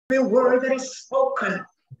every word that is spoken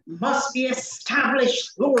must be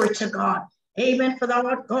established. Glory to God. Amen. For thou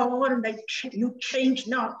art God, and you change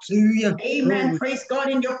not. Hallelujah. Amen. Glory. Praise God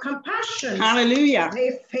in your compassion. Hallelujah.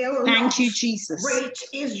 They fail Thank not. you, Jesus. Great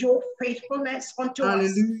is your faithfulness unto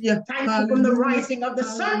Hallelujah. us. Thank Hallelujah. you from the rising of the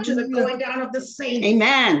sun to the going down of the same.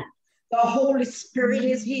 Amen. The Holy Spirit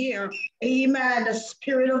is here. Amen. The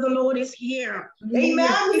Spirit of the Lord is here.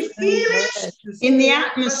 Amen. We feel it in the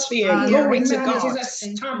atmosphere. Glory to God. It is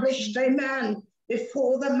established. Amen.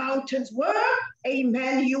 Before the mountains were,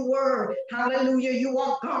 amen, you were. Hallelujah. You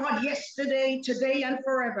are God yesterday, today, and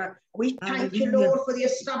forever. We thank you, Lord, for the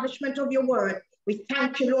establishment of your word. We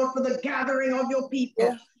thank you, Lord, for the gathering of your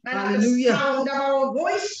people. And at the sound of our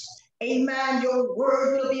voice, amen, your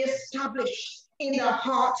word will be established in the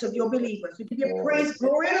hearts of your believers. We give you praise,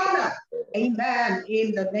 glory, and honor. Amen.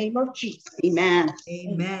 In the name of Jesus. Amen.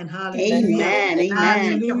 Amen. Hallelujah. Amen. Amen.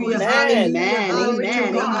 Hallelujah. Amen.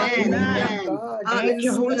 Amen. Amen. Thank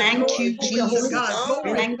you, Holy Thank Spirit. you, Jesus.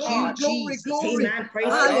 Thank you, Jesus. Glory. Amen. Praise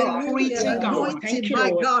God. Glory to God. Thank you,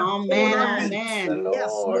 Lord. Amen. Amen.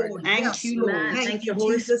 Yes, Lord. Thank you, Lord. Thank you,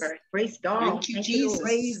 Holy Spirit. Praise God. Thank you, Jesus.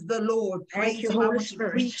 Praise the Lord. Praise Thank you, Him. I Holy want to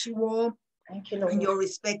Spirit. greet you all Thank you, Lord. in your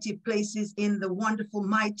respective places in the wonderful,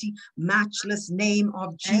 mighty, matchless name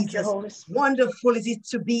of Thank you, Jesus. Holy Spirit. Wonderful is it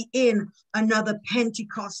to be in another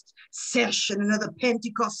Pentecost session, another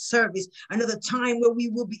Pentecost service, another time where we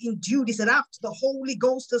will be endued. He said, after the Holy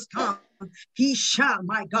Ghost has come, he shall,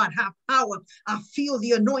 my God, have power. I feel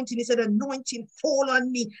the anointing. He said, anointing fall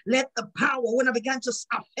on me. Let the power, when I began to,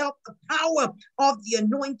 I felt the power of the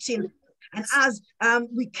anointing. And as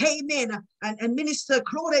we came in and Minister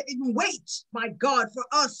Claudia didn't wait, my God, for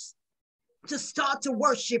us to start to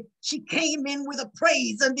worship. She came in with a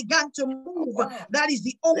praise and began to move. That is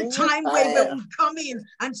the old time way where we come in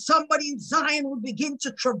and somebody in Zion would begin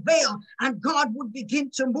to travail and God would begin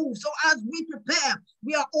to move. So as we prepare,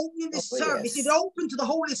 we are opening this service. It's open to the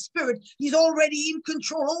Holy Spirit. He's already in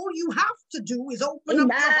control. All you have to do is open up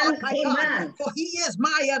your heart, my God, for he is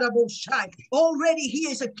my Adaboshai. Already he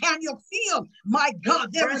is. Can you feel, my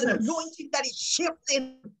God, there is an anointing that is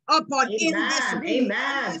shifting upon in this room, in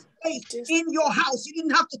this place, in your house. You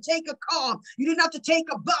didn't have to take a car. You didn't have to take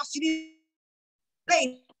a bus. You didn't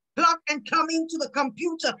play. Plug and come into the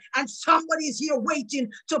computer, and somebody is here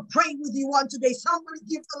waiting to pray with you on today. Somebody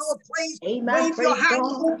give the Lord praise. Amen. Wave your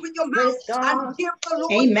hands, open your mouth, and give the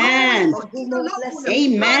Lord Amen. glory.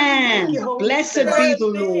 Amen. Blessed be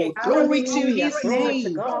the Lord. Glory to his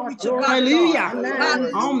name. Hallelujah.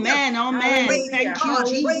 Amen. Amen. Thank you,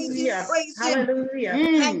 Jesus. Praise him.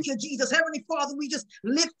 Thank you, Jesus. Heavenly Father, we just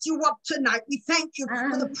lift you up tonight. We thank you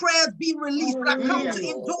for the prayers being released. But I come to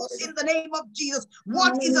endorse in the name of Jesus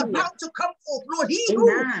what is about to come forth. Lord, he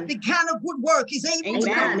who began a good work is able to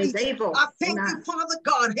complete it. I thank you, Father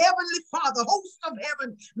God, Heavenly Father, host of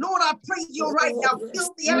heaven. Lord, I praise you right now.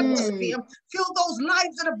 Fill the atmosphere. Fill those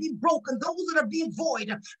lives that have been broken, those that have been void,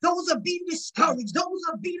 those that have been discouraged, those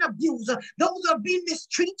that have been abused, those that have been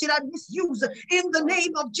mistreated and misused. In the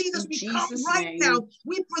name of Jesus, we come right now.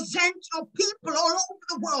 We present your people all over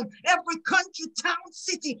the world, every country, town,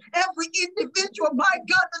 city, every individual, my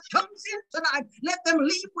God, that comes in tonight. Let them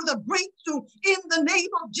leave with a breakthrough in the name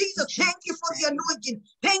of Jesus. Thank you for the anointing.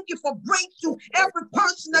 Thank you for breakthrough. Every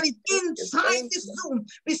person that is inside this Zoom,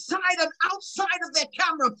 beside and outside of their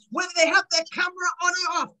camera, whether they have their camera on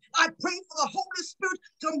or off, I pray for the Holy Spirit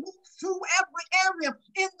to move through every area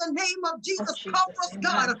in the name of Jesus. Cover us,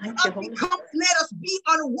 God. Let us be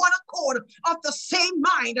on one accord, of the same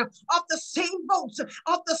mind, of the same votes,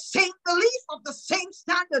 of the same belief, of the same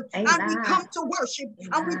standard. And we come to worship.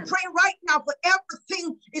 And we pray right now for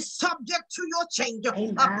everything is subject to your change. I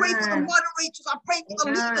pray for the moderators. I pray for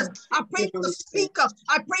the leaders. I pray for the speaker.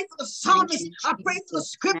 I pray for the psalmist. I pray for the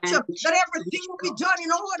scripture, that everything will be done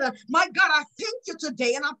in order. My God, I thank you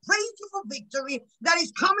today, and I praise you for victory that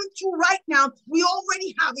is coming through right now. We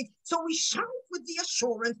already have it. So we shout with the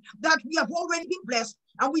assurance that we have already been blessed.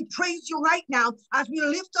 And we praise you right now as we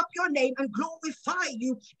lift up your name and glorify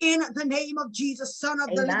you in the name of Jesus, Son of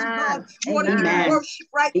the living God. What is worship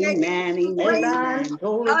right there? Amen. Amen.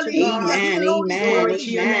 Glory to God. Amen. Glory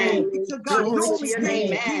to your name. Glory to God. Glory to your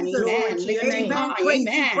name. Glory to your name. Praise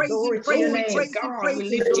God. We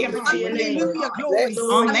lift you high. Hallelujah. Glory.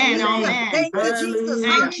 Amen. Amen. Thank you, Jesus.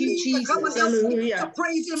 Thank you, Jesus. Come on, let's begin to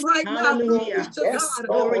praise him right now. Glory to God.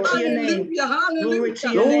 Glory to your name. Hallelujah. Glory to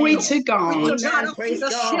your Glory name. to God. Glory to God. I feel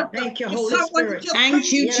shift. Thank you, If Holy someone Spirit. just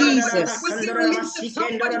Thank you, praise Jesus. will be released. If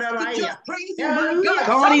somebody could just praise him, my Hallelujah. God.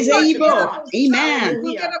 God is Glory to able. God. Amen.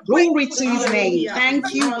 We'll get a Glory breakthrough. to his name. Hallelujah.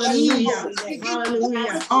 Thank you, Hallelujah. Jesus. Begin to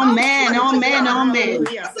Hallelujah. with Amen. mouth worship. Amen. Amen.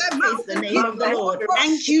 Hallelujah. That Praise the mountain name keep of the Lord.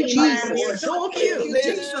 Thank you, Amen. We Jesus. exalt Thank you. you,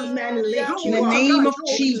 Jesus. Amen. Lift In you the Glory to up. name God, of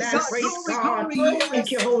glory to Amen. God, Jesus. Praise glory, God. glory, glory.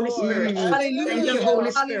 Thank you, Holy Spirit. Thank you, Hallelujah.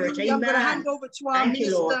 Holy Spirit. Hallelujah. I'm going to hand Amen. over to our Thank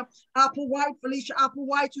you, Lord. minister, Applewhite, Felicia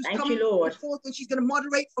Applewhite, who's Thank coming you, Lord. forth, and she's going to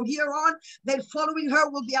moderate from here on. Then following her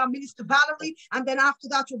will be our minister, Valerie. And then after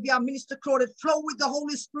that will be our minister, Claudia. Flow with the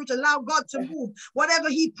Holy Spirit. Allow God to move. Whatever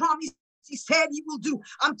he promised, he said he will do.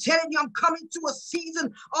 I'm telling you, I'm coming to a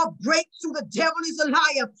season of breakthrough. The devil is a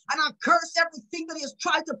liar. And I curse everything that he has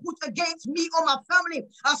tried to put against me or my family.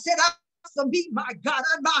 I said, as for me, my God,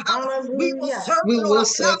 and my house, we will Hallelujah. serve We the Lord. will I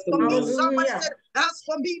said, serve as the for me, Lord. somebody Hallelujah. said, as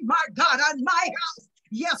for me, my God, and my house.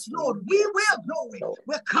 Yes, Lord, we will glory.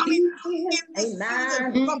 We're coming in this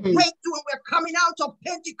season Amen. from breakthrough, and we're coming out of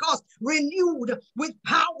Pentecost renewed with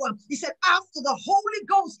power. He said, after the Holy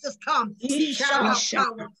Ghost has come, he shall have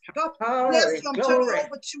power. God bless Glory, you. I'm turning glory.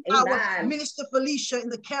 over to our Amen. minister Felicia in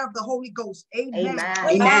the care of the Holy Ghost. Amen. Amen.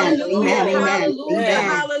 Amen. Hallelujah, Amen. Amen. hallelujah,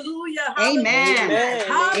 Amen. hallelujah, Amen. hallelujah,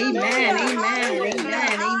 Amen. hallelujah, Amen. hallelujah,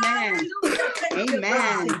 Amen. Amen. hallelujah. Thank you,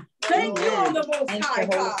 God. Amen. Thank you on Amen. the Most Thank High you,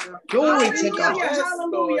 Holy God. Spirit. Glory to God. Hallelujah, Yes, Lord.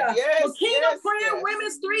 hallelujah. Yes, For Kingdom yes, Prayer yes.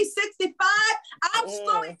 Women's 365, I'm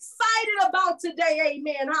so excited about today.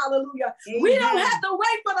 Amen. Hallelujah. We don't have to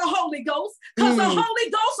wait for the Holy Ghost because the Holy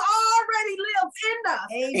Ghost already lives in us.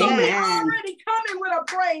 So we Amen. already coming with a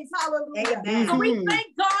praise. Hallelujah. Amen. So we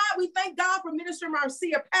thank God. We thank God for Minister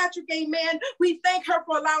Marcia Patrick. Amen. We thank her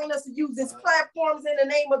for allowing us to use these platforms in the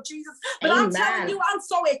name of Jesus. But I'm telling you, I'm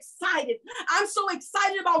so excited. I'm so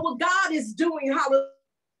excited about what God is doing. Hallelujah.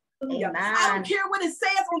 Amen. I don't care what it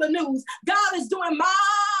says on the news. God is doing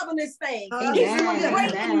marvelous things. Amen. He's doing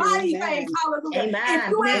great and mighty Amen. things. Hallelujah. Amen. If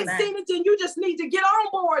you ain't Amen. seen it, then you just need to get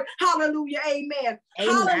on board. Hallelujah. Amen.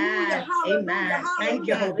 Hallelujah. Amen. Hallelujah. Amen. Thank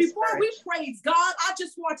you, Hallelujah. Holy Before Spirit. we praise God, I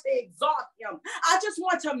just want to exalt him. I just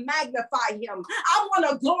want to magnify him. I want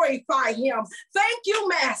to glorify him. Thank you,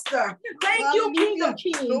 Master. Thank you, King of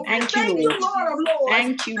Kings. Thank you, Thank you, Lord. Lord of Lords.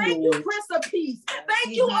 Thank you, Thank you, Lord. Prince of Peace.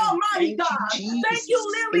 Thank you, Almighty Thank you, God. Jesus. Thank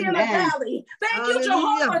you, Lily in the Amen. Valley. Thank you, Hallelujah.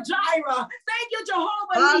 Jehovah Jireh. Thank you,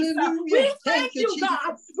 Jehovah Nisa. Hallelujah. We Thank thank you, you, Jesus.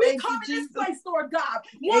 God. We Thank come you, in this Jesus. place, Lord God,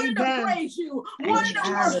 wanting to Amen. praise you, Thank wanting you, to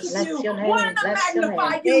Amen. worship Jesus. Bless you, your wanting name. to Bless your name.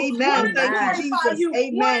 magnify you, Amen. wanting to Thank you, glorify Jesus. you,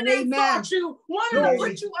 Amen. wanting to Amen. exalt you, wanting to Glory.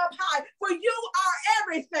 put you up high. For you are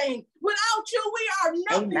everything. Without you, we are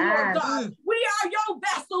nothing, Lord Amen. God. We are your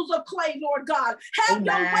vessels of clay, Lord God. Have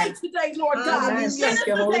your way Amen. today, Lord God. Amen. Hallelujah. Thank you, Minister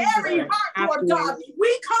to Holy every Spirit. heart, Have Lord your God. way.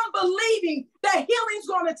 We come believing that healing's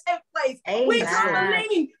going to take place. We come Amen.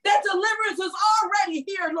 believing that deliverance is already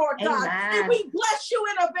here, Lord God. And Amen. we bless you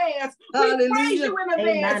in advance. We praise Hallelujah. you in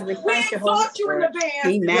advance. Amen. We We thank you, Holy exalt you in Spirit. advance. We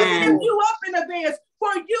Amen. lift you up in advance.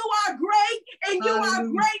 For you are great and you are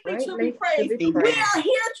Hallelujah. greatly to be Greatly to praised. be Amen. We praised. are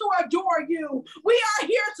here to adore you. We are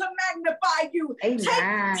here to magnify you.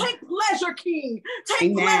 Amen. Take pleasure, King.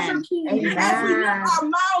 Take pleasure, Amen. King, Amen. as we lift our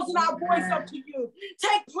mouths and our voice Amen. up to you.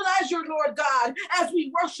 Take pleasure, Lord God, as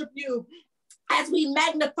we worship you. As we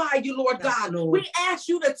magnify you, Lord Yes, God, Lord. we ask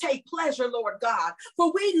you to take pleasure, Lord God,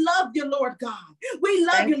 for we love you, Lord God. We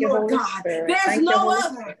love Thank you, you, Lord Holy God. Spirit. There's Thank you, no Holy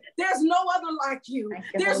other. Spirit. There's no other like you. Thank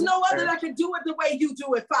you, There's Holy no other Spirit. that can do it the way you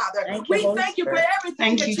do it, Father. Thank you, We Holy thank you for Spirit. everything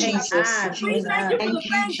Thank that you, you have done. Jesus. We thank you for Amen. the Thank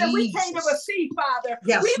you, things that we can't even Jesus. see, Father.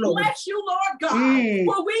 Yes, We Lord. bless you, Lord God, Mm.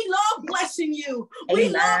 for we love blessing you. We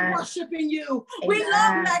love Amen. worshiping you. We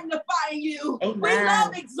love Amen. magnifying you. We Amen.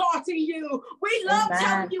 love exalting you. We love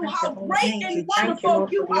telling Amen. you Thank how you, Holy great Thank and you, Thank you, wonderful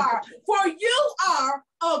Lord, you for the are. opportunity. For you are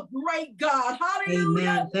a great God. Hallelujah.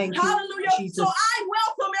 Amen. Thank you, Hallelujah. So Jesus. I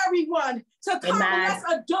welcome everyone to come and Amen. let's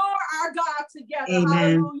adore our God together. Amen.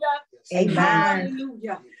 Hallelujah. Amen.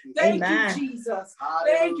 Hallelujah. Thank Amen. you, Jesus.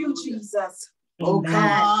 Thank you, Jesus. Oh, Amen.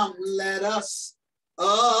 come, let us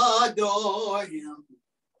adore him.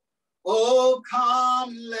 Oh,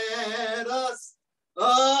 come, let us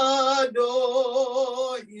adore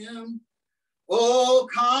him. Oh,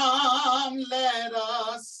 come, let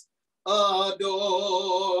us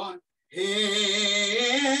adore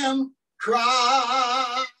him.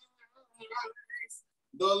 Christ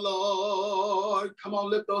the Lord. Come on,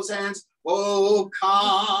 lift those hands. Oh,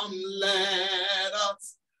 come, let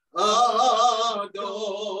us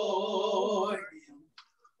adore him.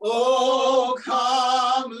 Oh,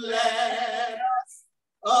 come, let us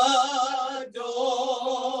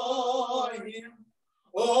adore him.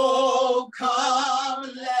 Oh, come,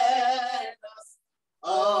 let us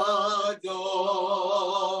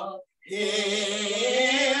adore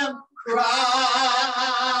him. Christ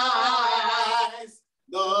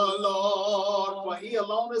he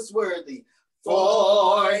alone is worthy.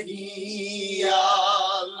 For he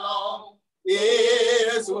alone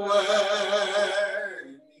is worthy.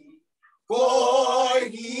 For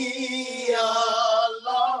he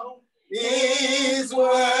alone is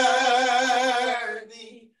worthy.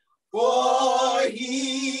 For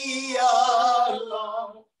he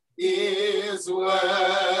alone is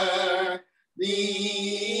worthy.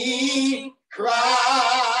 Christ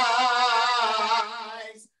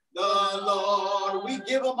the Lord. We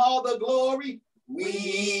give him all the glory.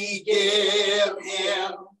 We give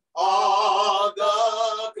him all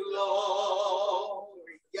the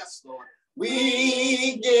glory. Yes, Lord.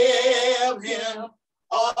 We give him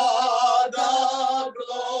all the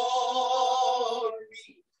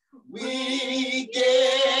glory. We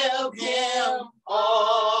give him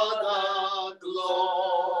all the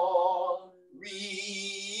glory.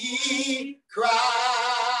 Christ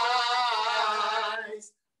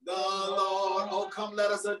the Lord. Oh, come,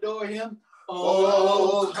 let us adore him.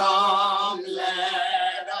 Oh, come,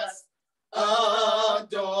 let us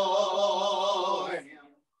adore him.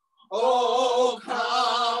 Oh,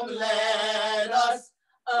 come, let us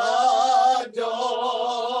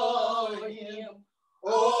adore him.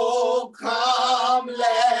 Oh, come,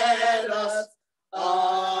 let us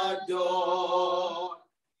adore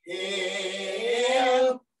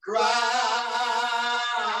him. Christ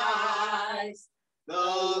the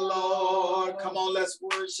Lord. Come on, let's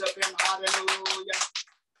worship him. Hallelujah.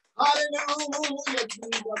 Hallelujah,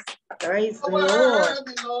 Jesus. Praise the Lord.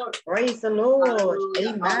 Lord. Praise the Lord. Hallelujah.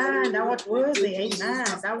 Amen. Hallelujah. Thou art worthy. Amen.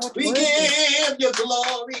 Thou art We worthy. give you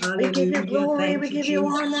glory. We give you glory. Thank We you, give you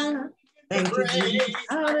Jesus. honor. Thank you, Jesus.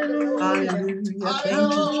 Hallelujah. Hallelujah.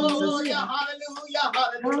 Thank you, Jesus. Hallelujah. Hallelujah.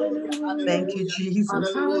 Hallelujah. Hallelujah. Thank you, Jesus.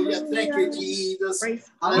 Hallelujah. Thank you, Jesus. Praise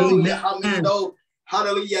Hallelujah. Amen. How many know,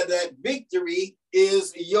 hallelujah, that victory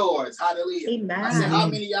is yours? Hallelujah. Amen. I said, how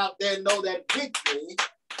many out there know that victory?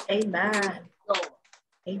 Amen. Yours?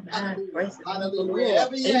 Amen. Hallelujah. Praise the Hallelujah. Lord.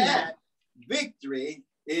 Wherever you're Amen. at, victory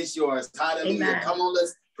is yours. Hallelujah. Amen. Come on,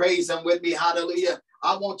 let's praise him with me. Hallelujah.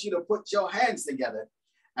 I want you to put your hands together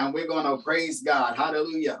and we're going to praise God.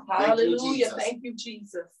 Hallelujah. Hallelujah. Thank you, Jesus. Thank you,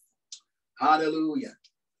 Jesus. Hallelujah.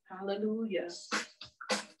 Hallelujah.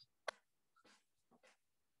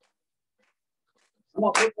 Come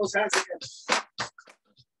on, put those hands together.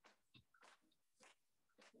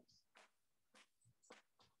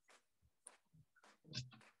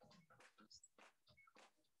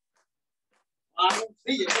 I don't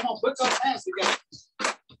see you. Come on, put those hands together.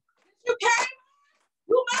 You came,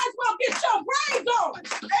 you might as well get your praise on.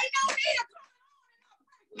 Ain't no need of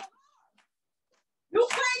coming on. You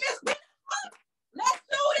claim this. Let's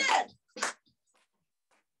do this.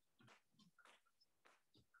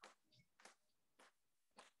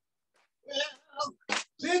 Well,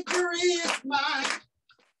 victory is mine.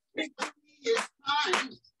 Victory is mine.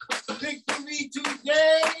 Victory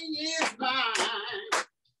today is mine.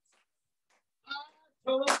 I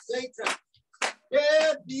told Satan,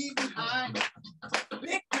 get thee behind.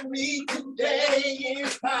 Victory today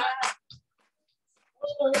is mine.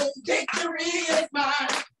 Oh, victory is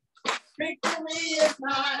mine. Victory is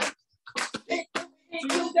mine. Victory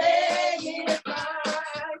today is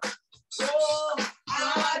mine. Oh,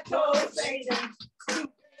 I told Satan to get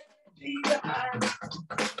thee behind.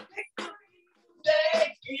 Victory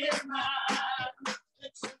today is mine.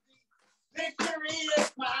 Victory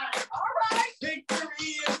is mine. All right. Victory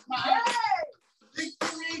is mine. Hey.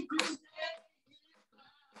 Victory today is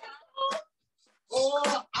mine.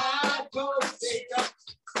 Oh, I told Satan,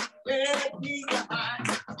 get thee behind.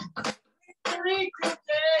 Victory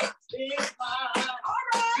today is mine. All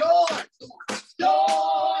right. Joy,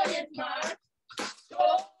 joy is mine.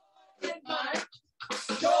 Joy is mine.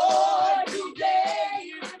 Joy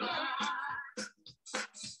today is mine.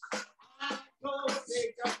 I told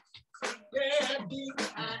Satan, get thee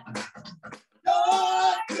behind.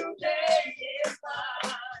 Joy today is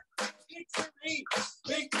mine. Victory,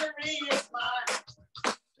 victory is mine.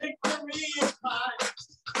 Victory is mine.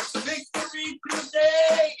 Victory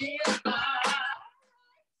today is mine.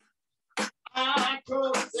 I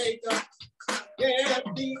told Satan, get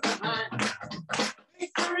thee behind.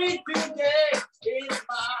 Victory today is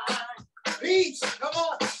mine. Peace, come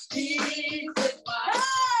on. Peace is mine.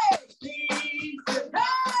 Hey. Peace is mine.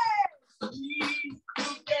 Hey. Peace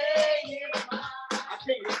today is mine. I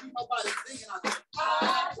can't even keep my body singing. I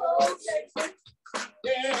told Satan,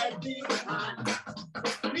 get thee behind.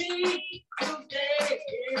 Peace today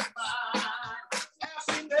is mine.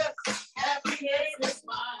 Happiness, happiness is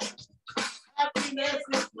mine. Happiness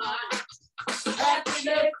is mine.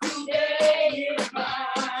 Happiness today is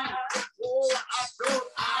mine. Oh,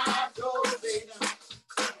 I told Satan,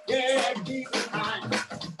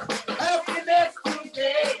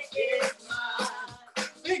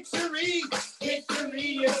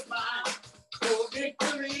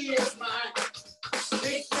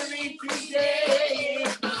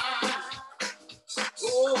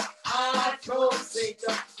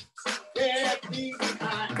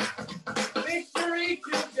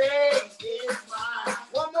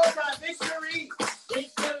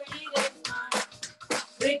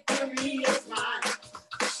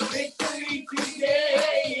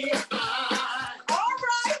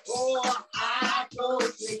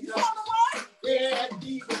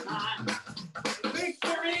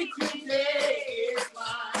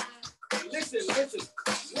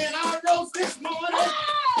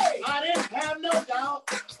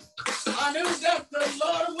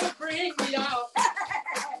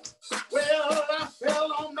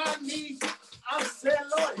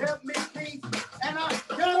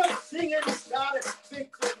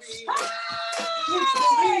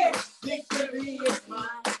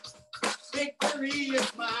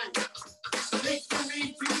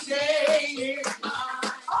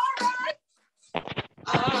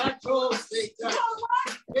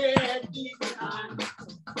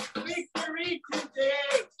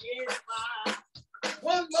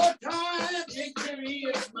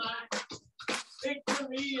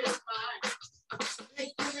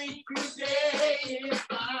 is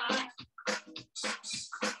mine.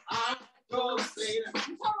 I go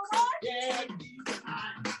Satan. Yeah, he's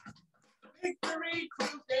mine. Victory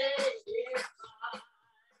today is mine.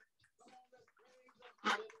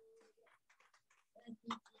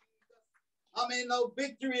 I mean, no,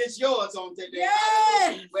 victory is yours on today.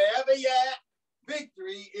 Yes. Wherever you're at,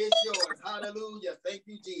 victory is yours. Hallelujah. Thank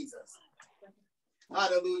you, Jesus.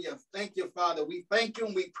 Hallelujah. Thank you, Father. We thank you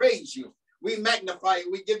and we praise you. We magnify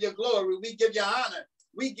you. We give you glory. We give you honor.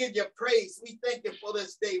 We give you praise. We thank you for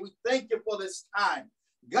this day. We thank you for this time.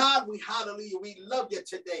 God, we hallelujah. We love you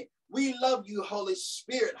today. We love you, Holy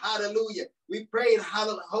Spirit. Hallelujah. We pray,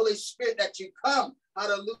 Holy Spirit, that you come,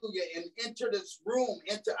 hallelujah, and enter this room,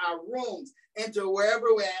 into our rooms, into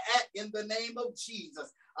wherever we're at in the name of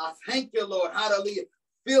Jesus. I thank you, Lord. Hallelujah.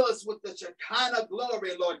 Fill us with the Shekinah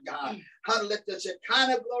glory, Lord God. Hallelujah. Let the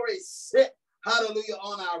Shekinah glory sit, hallelujah,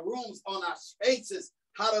 on our rooms, on our spaces.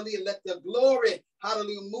 Hallelujah. Let the glory,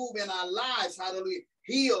 hallelujah, move in our lives. Hallelujah.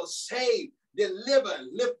 Heal, save, deliver,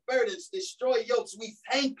 lift burdens, destroy yokes. We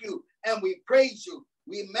thank you and we praise you.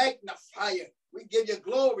 We magnify you. We give you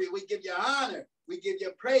glory. We give you honor. We give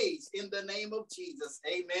you praise in the name of Jesus.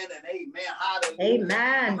 Amen and amen. Hallelujah.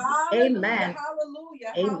 Amen. Hallelujah. Amen.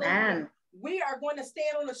 Hallelujah. Amen. Hallelujah. We are going to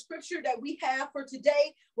stand on the scripture that we have for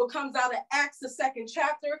today, what comes out of Acts, the 2nd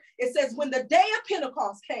chapter. It says, when the day of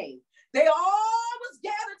Pentecost came, they all was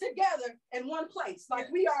gathered together in one place, like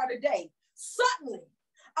we are today. Suddenly,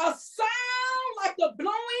 a sound like the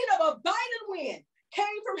blowing of a violent wind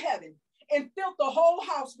came from heaven and filled the whole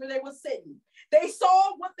house where they were sitting. They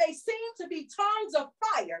saw what they seemed to be tongues of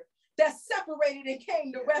fire that separated and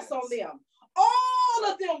came to rest on them.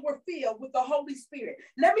 All of them were filled with the Holy Spirit.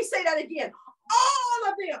 Let me say that again.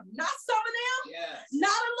 All of them, not some of them, not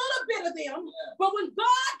a little bit of them, but when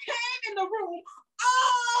God came in the room,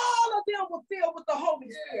 all of them were filled with the Holy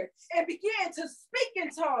Spirit and began to speak in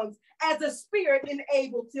tongues as the Spirit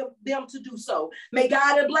enabled them to do so. May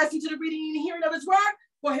God add blessing to the reading and hearing of his word,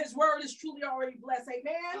 for his word is truly already blessed.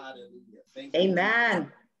 Amen. Hallelujah. Thank you.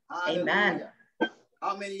 Amen. Hallelujah. Amen.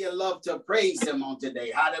 How many of you love to praise him on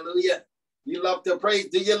today? Hallelujah. You love to praise.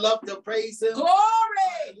 Do you love to praise him? Glory.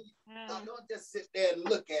 Now, don't just sit there and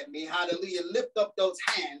look at me. Hallelujah. Lift up those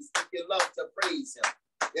hands if you love to praise him.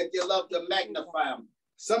 If you love to magnify him.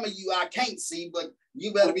 Some of you I can't see, but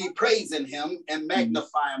you better be praising him and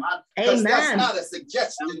magnify him. Because that's not a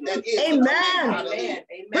suggestion. That is. Amen. Amen.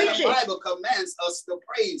 Amen. The Bible commands us to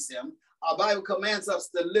praise him. Our Bible commands us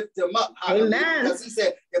to lift him up. Hallelujah. Amen. Because he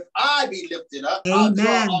said, if I be lifted up, I'll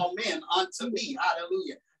draw all men unto me.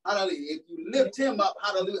 Hallelujah. Hallelujah. If you lift him up,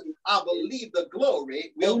 hallelujah, I believe the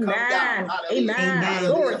glory will come down. Hallelujah. Amen.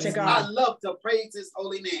 Hallelujah. Glory to God. I love to praise his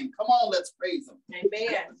holy name. Come on, let's praise him.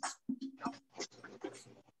 Amen.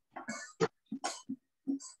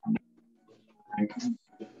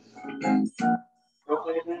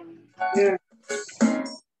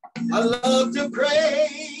 I love to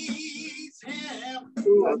praise him.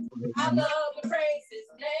 I love to praise his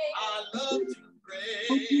name. I love to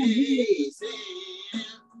praise him.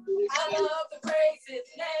 I love to praise his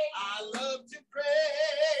name. I love to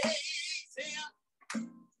praise him.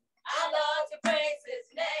 I love to praise his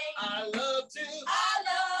name. I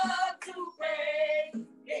love to praise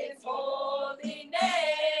his holy name.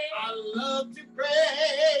 I love to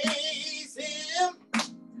praise him.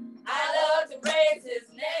 I love to praise his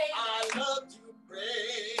name. I love to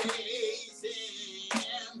praise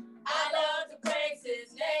him. I love to praise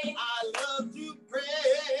his name. I love to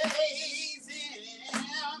praise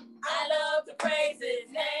him. I love to praise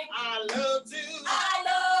his name. I love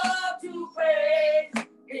to praise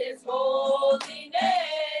his holy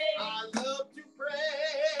name. I love to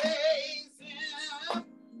praise him.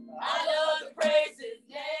 I love to praise his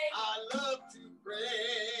name. I love to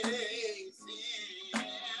praise him.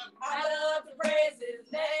 I love to praise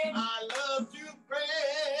his name. I love to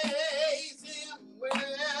praise him. Well,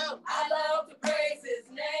 I love to praise his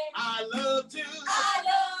name. I love to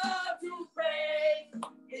praise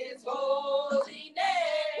his holy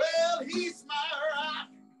name. Well, he's my rock.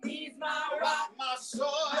 He's my rock, My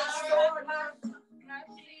sword. my sword, my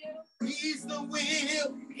shield. He's the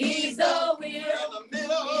wheel. He's the wheel In the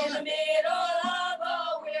middle. of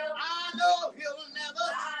a wheel. I know he'll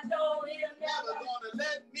He'll never gonna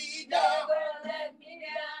let me never down. let me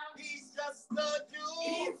down. He's just a jewel.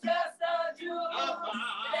 He's just a jewel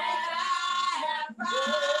that I have found.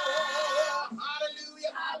 Oh,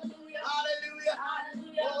 hallelujah. Hallelujah. Hallelujah.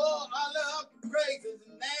 Hallelujah. Oh, I love to praise his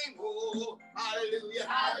name. Oh, hallelujah.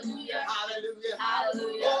 Hallelujah. Hallelujah.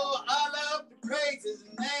 Hallelujah. Oh, I love to praise his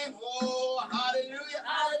name. Oh, hallelujah.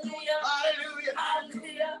 Hallelujah. Hallelujah.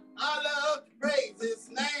 Hallelujah. I love to praise his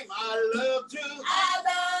name. I I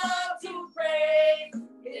love to praise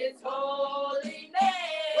his holy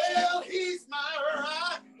name. Well, he's my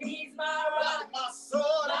rock. He's my rock, my sword,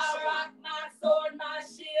 my sword, my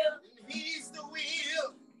shield. And he's the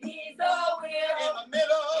wheel. He's the wheel in the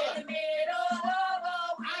middle. of the wheel.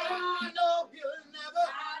 I know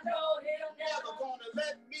he'll never gonna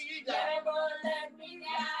let me down. Never let me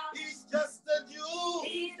down. He's just a Jew.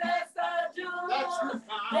 He's just a Jew That's the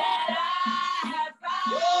that I have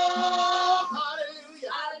found. Oh, hallelujah.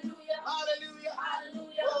 Hallelujah. Hallelujah.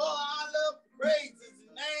 Hallelujah. Oh, I love praise his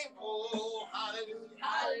name. Oh, hallelujah.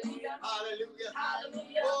 Hallelujah. Hallelujah.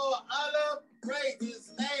 Hallelujah. Oh, I love praise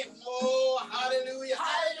his name. Oh, hallelujah.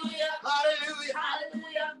 Hallelujah. Hallelujah.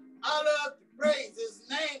 Hallelujah. I love to praise his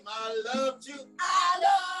name. I love to. I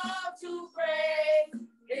love to praise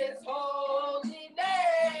his holy name.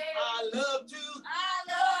 I love to. I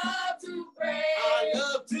love to praise. I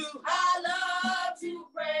love to. I love to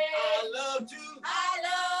praise. I love to. I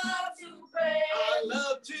love to praise. I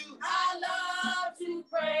love to. I love to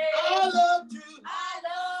praise. I love to. I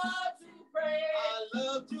love to praise. I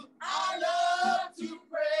love to. I love to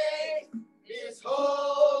praise his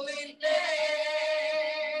holy name.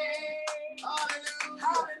 Hallelujah.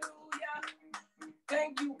 Hallelujah.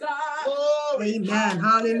 Thank you, God. Glory. Amen.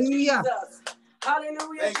 Hallelujah. Jesus.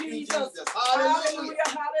 Hallelujah, Thank you, Jesus. Jesus. Hallelujah.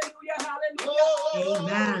 Hallelujah. Hallelujah. Glory.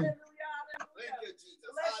 Amen. Thank you, Jesus.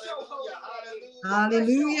 Bless your holy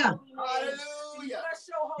Hallelujah. Hallelujah. Hallelujah. Bless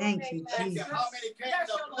your holy Thank name, you, Thank you. Jesus. How many came Bless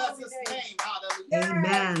to your bless holy his name. name? Hallelujah.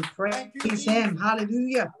 Amen. Praise him.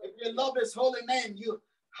 Hallelujah. If you love his holy name, you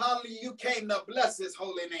came to bless his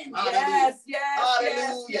holy name. Hallelujah. Yes, yes,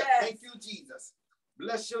 Hallelujah. yes. Thank you, Jesus.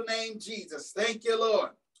 Bless your name, Jesus. Thank you, Lord.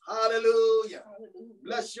 Hallelujah.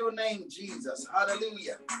 Bless your name, Jesus.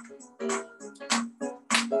 Hallelujah.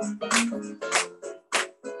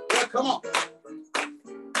 Yeah, come on.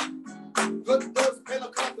 Put those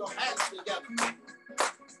Pentecostal hands together.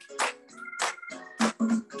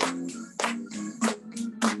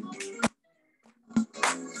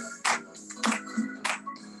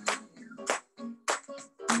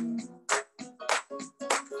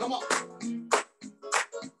 Come on.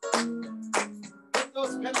 Put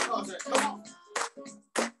those Pentecostals. Come on.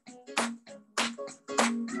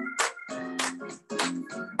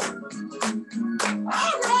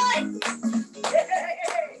 All right.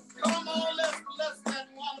 Hey. Come on, let's bless that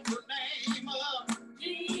wonderful name of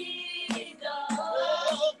Jesus.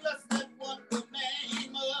 Oh, bless that wonderful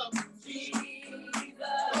name of Jesus.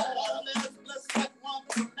 Come on, let's bless that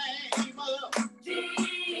wonderful name of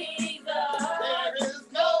Jesus. There is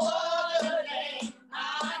no other name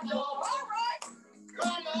I know. All right.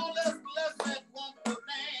 Come on, let's bless that wonderful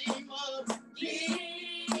name of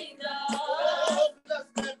Jesus. Oh, bless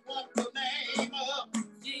that wonderful name of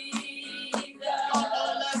Jesus. Come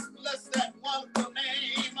on, let's bless that wonderful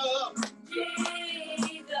name of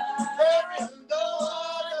Jesus. There is no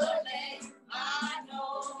other name I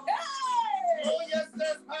know. Oh, Hey. yes,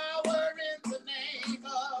 there's power in the name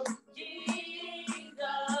of Jesus.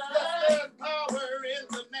 Yes, there's power in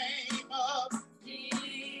the name of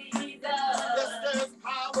Jesus. Yes, there's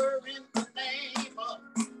power in the name of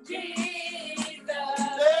Jesus.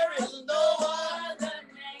 There is no other other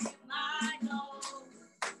name I know.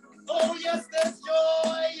 Oh, yes, there's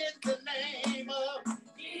joy in the name of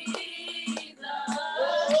Jesus.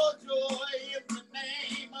 Oh, joy in the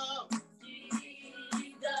name of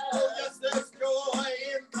Jesus. Oh, yes, there's joy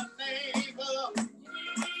in the name of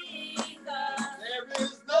Jesus. There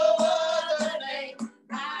is no other name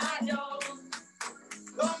I know.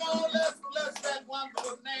 Come on, let's bless that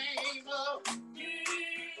wonderful name of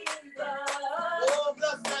Jesus. Oh,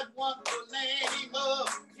 bless that wonderful name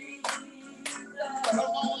of Jesus. Come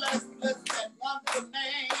on, let's bless that wonderful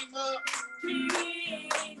name of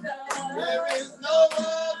Jesus. There is no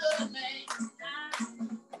other name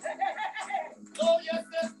Oh, yes,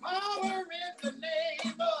 there's power in the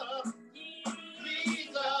name of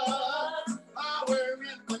Jesus. Power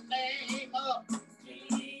in the name of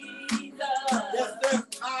Yes, there's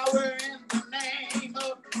power in the name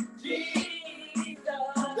of Jesus.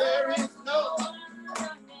 There is no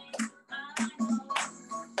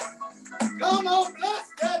Come on, bless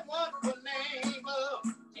that wonderful name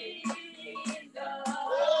of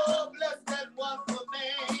Oh, bless that wonderful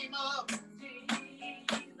name of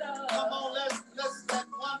Come on, let's bless that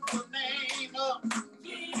wonderful name of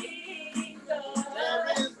There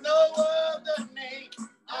is no other name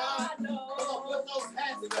I know. Come on, put those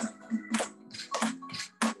hands together.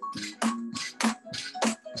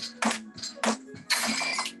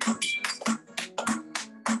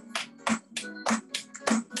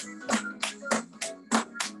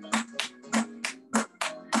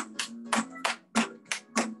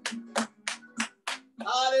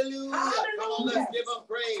 Hallelujah. Come on, let's give him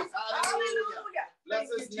praise. Hallelujah. Bless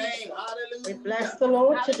his name. Hallelujah. We bless the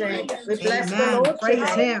Lord today. We bless the Amen. Lord Praise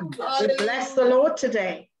today. him. We bless the Lord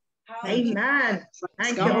today. Amen.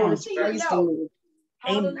 Thank you, Holy Spirit. Praise the Lord.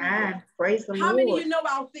 Amen. Praise the Lord. How many of you know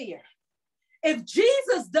out there, if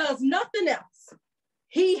Jesus does nothing else,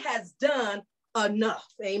 he has done enough?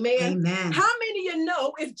 Amen. Amen. How many of you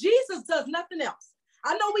know if Jesus does nothing else?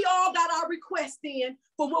 I know we all got our requests in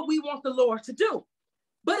for what we want the Lord to do.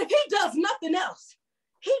 But if he does nothing else,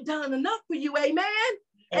 he done enough for you. Amen.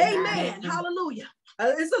 Amen. Hallelujah.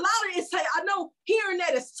 It's a lot of it's. I know hearing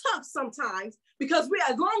that is tough sometimes because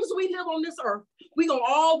as long as we live on this earth, we're going to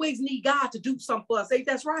always need God to do something for us. Ain't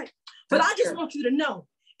that right? But I just want you to know,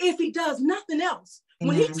 if he does nothing else,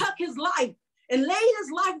 when he took his life and laid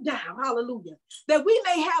his life down, hallelujah, that we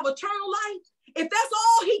may have eternal life, if that's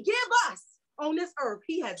all he give us on this earth,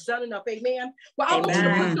 he has done enough. Amen. Well, I want you to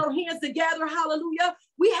put your hands together. Hallelujah.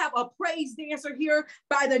 We have a praise dancer here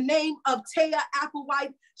by the name of Taya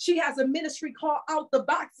Applewhite. She has a ministry called Out the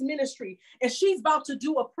Box Ministry, and she's about to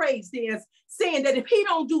do a praise dance saying that if he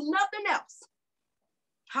don't do nothing else,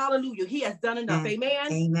 hallelujah, he has done enough.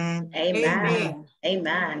 Amen. Amen. Amen.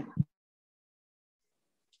 Amen.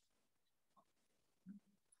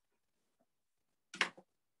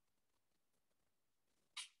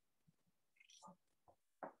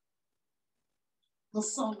 The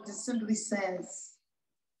song just simply says,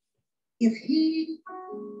 if he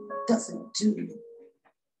doesn't do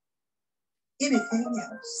anything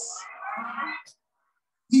else,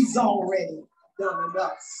 he's already done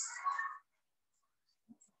enough.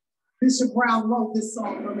 Bishop Brown wrote this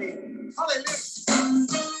song for me. Hallelujah.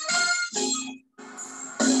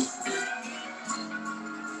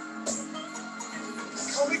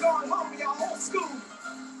 Oh, we going home, y'all, old school.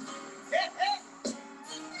 Hey, hey.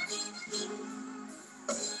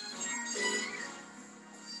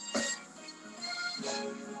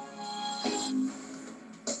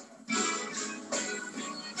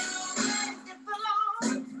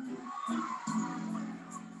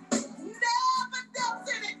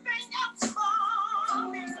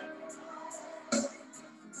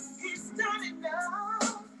 He's done it now.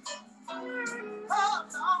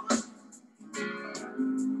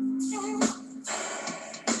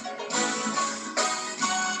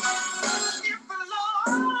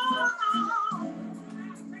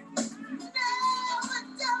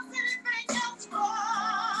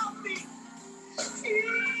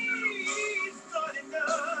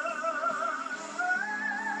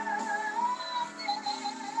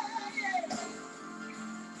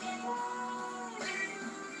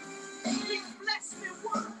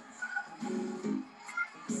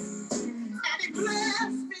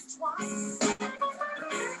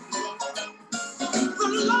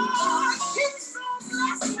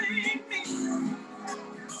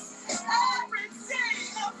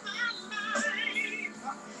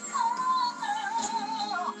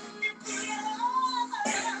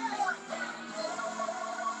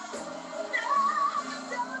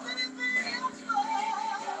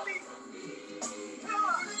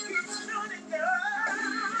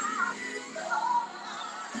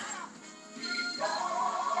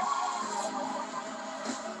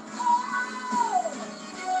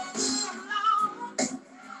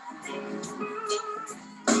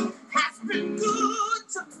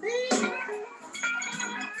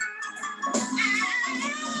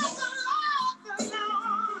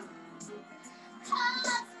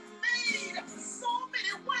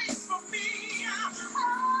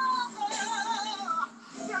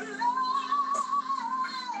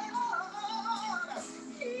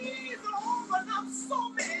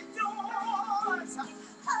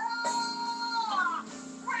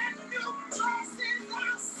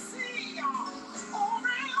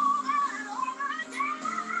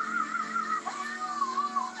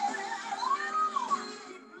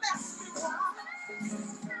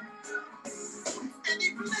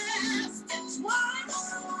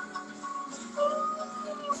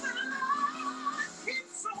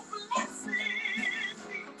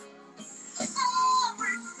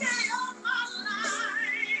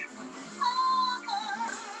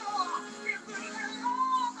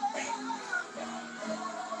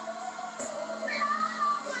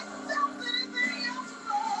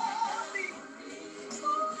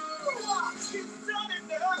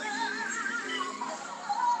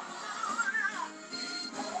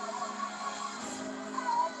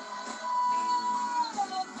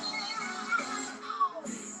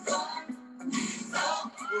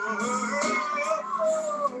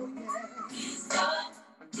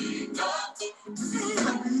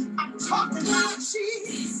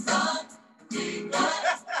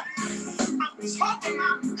 talking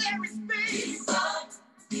about very things.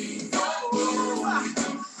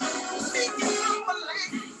 Speaking humbly.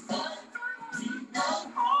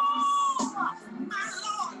 Oh, my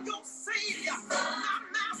Lord, your Savior, my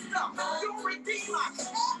Master, your Redeemer,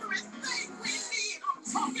 everything we need, I'm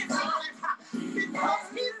talking about it, because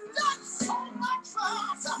He's done so much for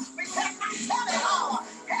us. We cannot tell it all.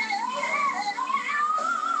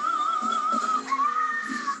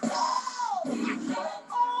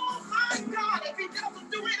 Oh, my God, if He doesn't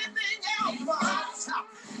do anything else for us,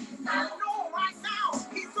 I know right now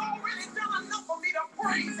He's already done enough for me to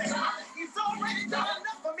praise Him. He's already done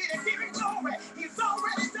enough for me to give Him glory. He's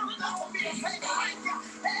already done enough for me to say thank you.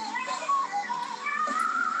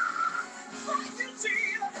 Thank you,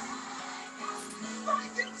 Jesus.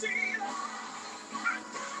 Thank you, Jesus. I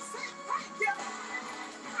gotta say thank you.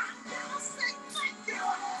 I gotta say thank you.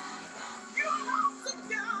 You're an awesome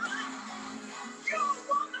God. You're a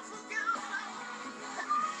wonderful God.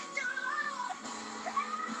 Thank you, Lord.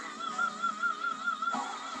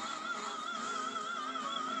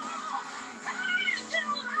 Thank you,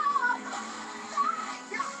 Lord.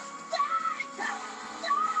 Thank you. Thank you.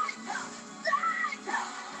 Thank you. Thank you.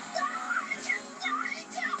 Thank you.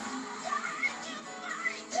 Thank you. Thank you.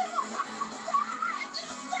 Thank you. Thank you.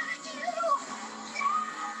 Thank you.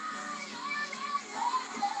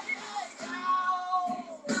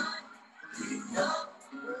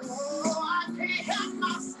 Oh, I can't help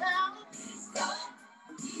myself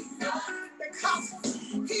because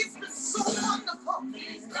He's been so wonderful.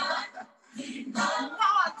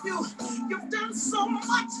 Lord, you've done so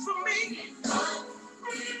much for me.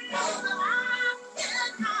 I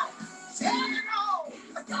cannot tell it all.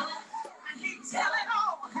 I can't tell it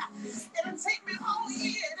all. It'll take me all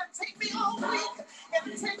year. It'll take me all week.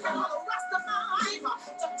 It'll take me for the rest of my life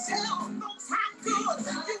to tell folks how good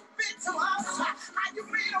you've been to us. How you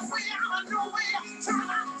made a way out of nowhere. Turn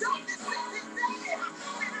out done this day. And I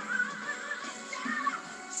gotta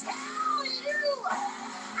tell you. I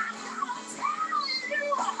gotta tell you.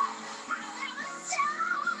 I gotta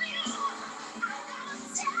tell you. I gotta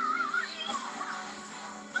tell you.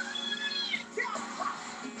 Thank you.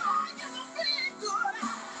 Thank you for being good.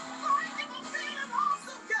 Thank you for being an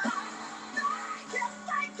awesome God. Thank you.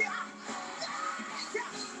 Thank you. Thank you.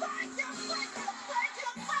 Thank you. Thank you. Thank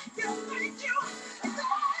you. Thank you. Thank you. Thank you. Thank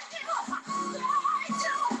you. Thank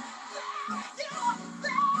you. Thank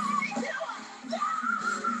you.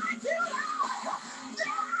 Thank you, Lord.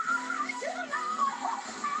 Thank you,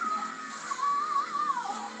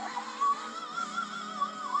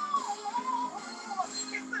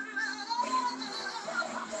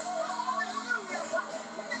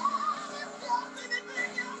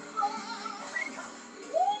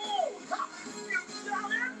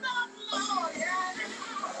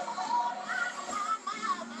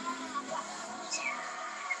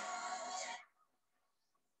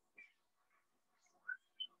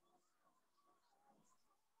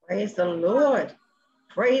 Praise the Lord.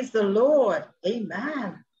 Praise the Lord.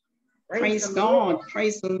 Amen. Praise God. Lord.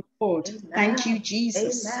 Praise the Lord. Amen. Thank you,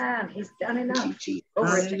 Jesus. Amen. He's done enough. Thank you, Jesus.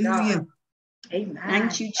 Hallelujah. Amen.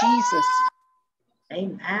 Thank you, Jesus.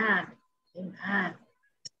 Amen. Amen.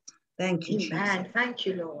 Thank you, Amen. Jesus. Thank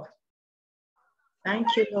you, Lord. Thank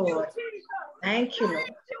you, Lord. Thank you,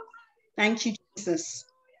 Lord. Thank you, Jesus.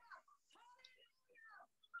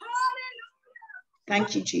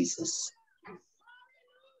 Thank you, Jesus.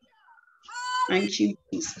 Thank you,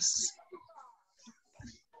 Jesus.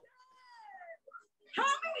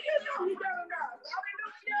 Hallelujah.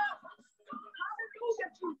 Hallelujah,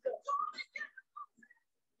 Jesus.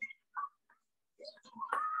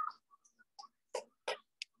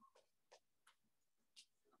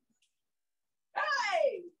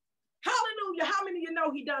 Hey, hallelujah. How many of you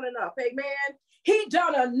know He done enough? Amen. He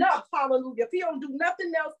done enough. Hallelujah. If He don't do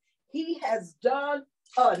nothing else, He has done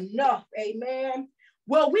enough. Amen.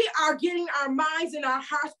 Well, we are getting our minds and our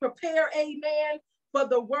hearts prepared. Amen. For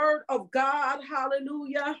the word of God.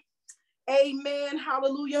 Hallelujah. Amen.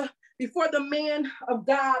 Hallelujah. Before the man of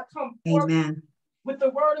God come forth with the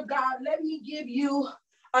word of God, let me give you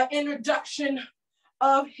an introduction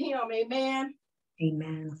of him. Amen.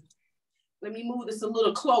 Amen. Let me move this a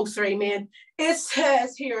little closer. Amen. It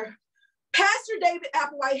says here, Pastor David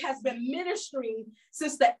Applewhite has been ministering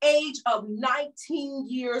since the age of 19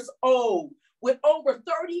 years old, with over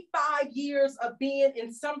 35 years of being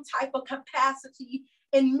in some type of capacity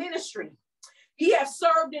in ministry. He has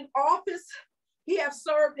served in office. He has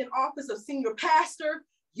served in office of senior pastor,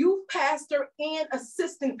 youth pastor, and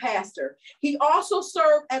assistant pastor. He also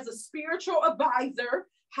served as a spiritual advisor,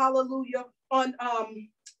 hallelujah, on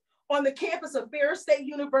the campus of Ferris State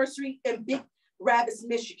University in Big Rapids,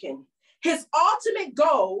 Michigan. His ultimate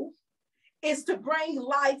goal is to bring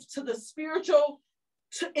life to the spiritual,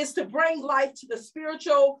 to bring life to the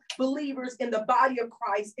spiritual believers in the body of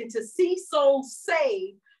Christ, and to see souls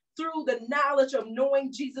saved through the knowledge of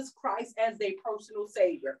knowing Jesus Christ as their personal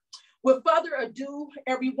Savior. With further ado,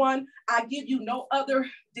 everyone, I give you no other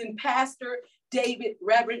than Pastor David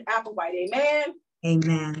Reverend Applewhite. Amen.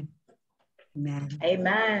 Amen. Amen.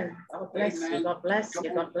 Amen. God bless you. God bless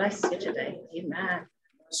you. God bless you today. Amen.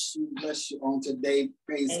 Bless you on today.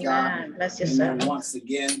 Praise Amen. God. Bless you, Amen. sir. Once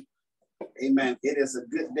again, amen. It is a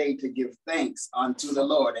good day to give thanks unto the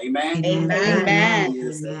Lord. Amen. Amen. Amen. It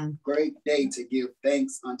is a great day to give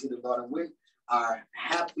thanks unto the Lord. And we are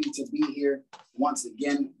happy to be here once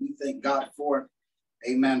again. We thank God for,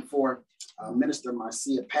 amen, for Minister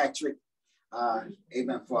Marcia Patrick.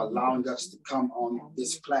 Amen, for allowing us to come on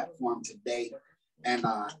this platform today and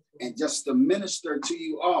just to minister to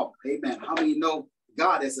you all. Amen. How many know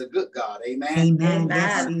God is a good God? Amen. Amen.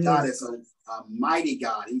 Yes, God is a mighty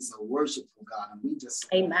God. He's a worshipful God. And we just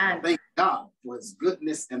thank God for his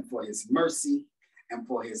goodness and for his mercy and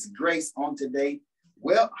for his grace on today.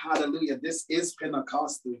 Well, hallelujah. This is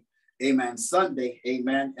Pentecost, amen, Sunday.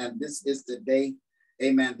 Amen. And this is the day,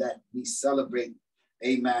 amen, that we celebrate,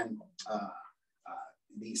 amen,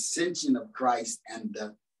 the ascension of Christ and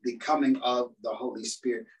the coming of the Holy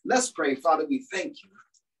Spirit. Let's pray. Father, we thank you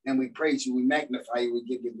and we praise you. We magnify you. We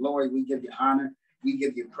give you glory. We give you honor. We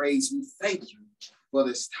give you praise. We thank you for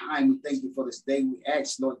this time. We thank you for this day. We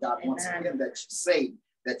ask, Lord God, once again that you save,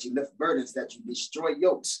 that you lift burdens, that you destroy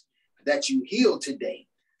yokes, that you heal today.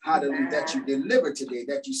 Hallelujah, that you deliver today,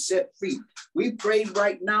 that you set free. We pray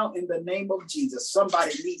right now in the name of Jesus.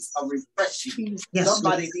 Somebody needs a refreshing. Yes,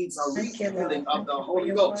 somebody needs a refilling of the Holy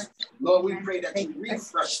Ghost. Lord, we pray that you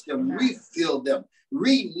refresh them, refill them,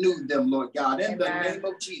 renew them, Lord God, in the name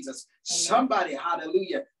of Jesus. Somebody,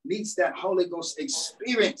 hallelujah, needs that Holy Ghost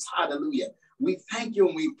experience. Hallelujah. We thank you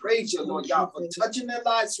and we praise you, Lord God, for touching their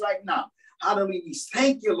lives right now. Hallelujah. We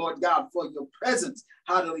thank you, Lord God, for your presence.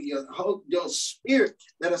 Hallelujah. Your spirit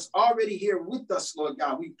that is already here with us, Lord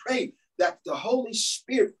God. We pray that the Holy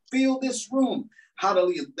Spirit fill this room.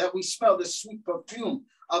 Hallelujah. That we smell the sweet perfume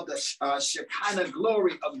of the Shekinah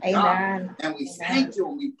glory of God. And we thank you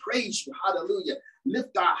and we praise you. Hallelujah.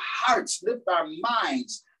 Lift our hearts, lift our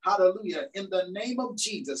minds. Hallelujah. In the name of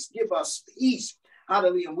Jesus, give us peace.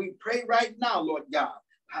 Hallelujah. And we pray right now, Lord God.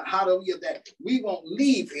 Hallelujah, that we won't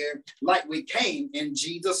leave here like we came in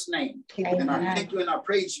Jesus' name. And I thank you and I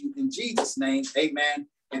praise you in Jesus' name. Amen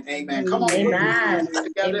and amen. Come on,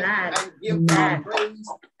 together and give God praise.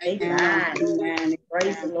 Amen.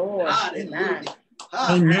 Praise the Lord. Hallelujah.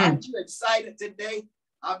 Amen. Aren't you excited today?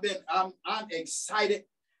 I'm excited.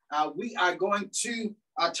 We are going to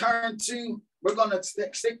we're going to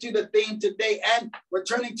stick to the theme today, and we're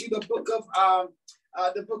turning to the book of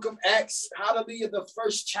Acts, hallelujah, the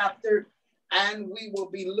first chapter, and we will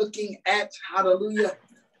be looking at, hallelujah,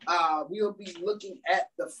 we will be looking at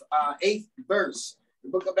the 8th verse, the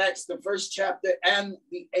book of Acts, the first chapter, and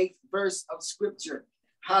the 8th verse of scripture.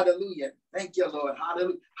 Hallelujah. Thank you, Lord.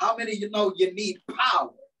 Hallelujah. How many of you know you need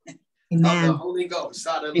power of the Holy Ghost?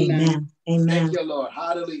 Hallelujah. Amen. Amen. Thank you, Lord.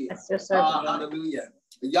 Hallelujah. Hallelujah.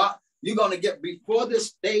 Y'all, you're going to get, before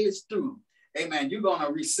this day is through, amen, you're going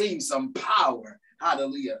to receive some power.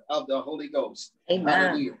 Hallelujah, of the Holy Ghost. Amen.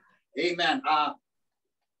 Hallelujah. Amen.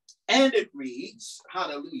 And it reads,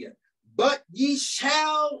 hallelujah, but ye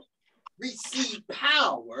shall receive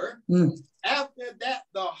power after that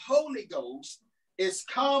the Holy Ghost is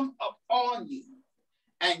come upon you,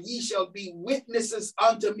 and ye shall be witnesses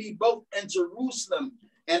unto me both in Jerusalem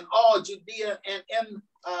and all Judea and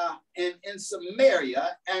in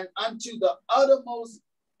Samaria and unto the uttermost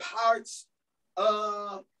parts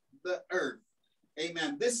of the earth.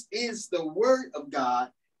 Amen. This is the word of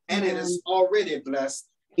God, and it is already blessed.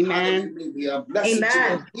 Amen. We are blessed to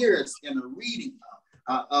the hearers in a reading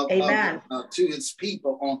to his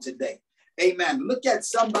people on today. Amen. Look at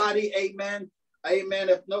somebody. Amen. Amen.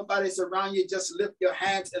 If nobody's around you, just lift your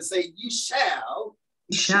hands and say, you shall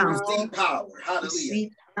receive power. Hallelujah.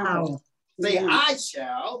 Power. Say, I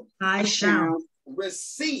shall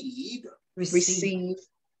receive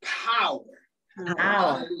power.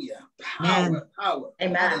 Hallelujah. Power.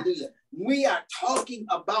 Amen. Hallelujah. We are talking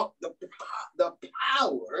about the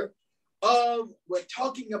power of, we're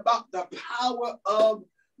talking about the power of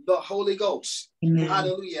the Holy Ghost. Amen.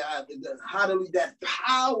 Hallelujah. Hallelujah. That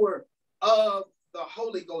power of the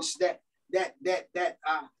Holy Ghost, that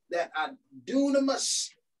dunamis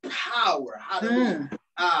power. Hallelujah.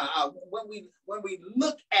 When we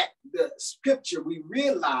look at the scripture, we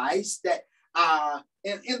realize that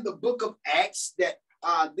in the book of Acts, that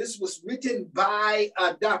This was written by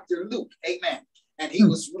Dr. Luke, amen. And he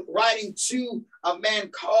was writing to a man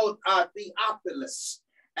called Theophilus.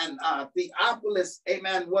 And Theophilus,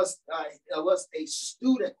 amen, was a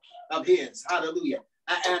student of his, hallelujah.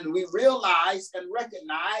 And we realized and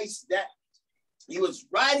recognized that he was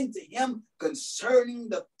writing to him concerning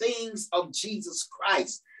the things of Jesus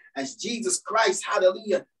Christ. As Jesus Christ,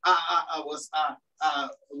 hallelujah,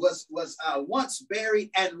 was once buried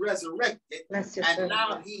and resurrected, and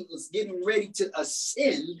now he was getting ready to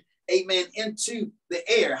ascend, amen, into the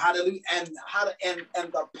air, hallelujah, and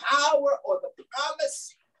the power or the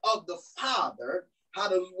promise of the Father,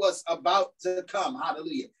 hallelujah, was about to come,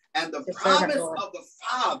 hallelujah, and the promise of the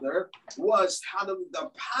Father was, hallelujah,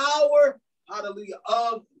 the power, hallelujah,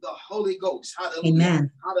 of the Holy Ghost, hallelujah,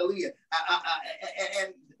 amen, hallelujah,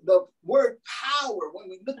 and the word power, when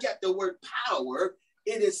we look at the word power,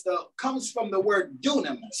 it comes from the word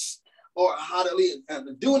dunamis, or hallelujah,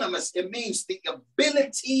 the dunamis, it means the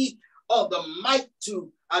ability of the might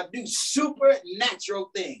to do supernatural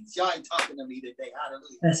things. Y'all ain't talking to me today,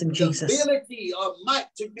 hallelujah. That's in Jesus. The ability of might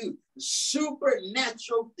to do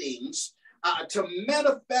supernatural things, to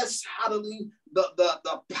manifest, hallelujah,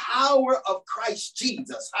 the power of Christ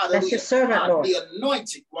Jesus, hallelujah. That's your servant, Lord. The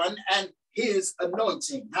anointed one and his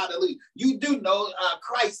anointing, hallelujah. You do know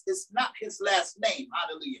Christ is not his last name,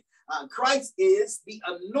 hallelujah. Christ is the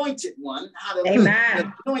anointed one, hallelujah. Amen.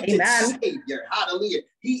 The anointed Amen. Savior, hallelujah.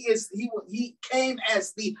 He came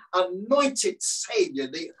as the anointed Savior,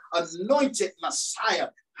 the anointed Messiah,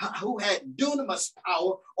 who had dunamis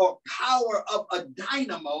power, or power of a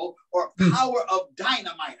dynamo, or power of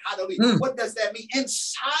dynamite, hallelujah. What does that mean?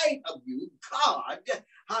 Inside of you, God,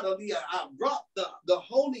 hallelujah, brought the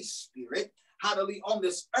Holy Spirit, hallelujah, on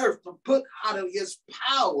this earth to put, hallelujah, his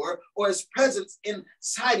power or his presence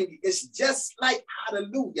inside of you. It's just like,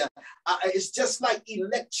 hallelujah, it's just like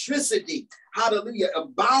electricity, hallelujah,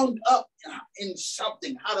 bound up in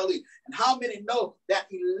something, hallelujah. And how many know that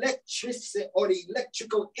electricity or the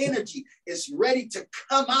electrical energy is ready to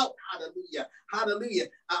come out, hallelujah, hallelujah.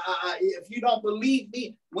 If you don't believe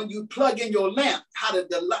me, when you plug in your lamp,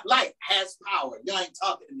 the light has power. Y'all ain't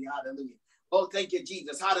talking to me, hallelujah. Oh, thank you,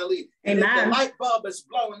 Jesus. Hallelujah. And if the light bulb is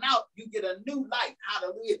blowing out, you get a new light,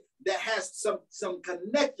 hallelujah, that has some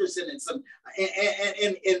connectors in it.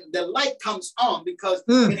 And the light comes on because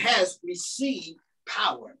it has received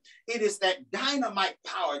power. It is that dynamite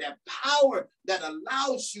power, that power that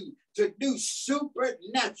allows you to do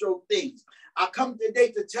supernatural things. I come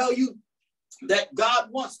today to tell you that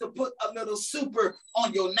God wants to put a little super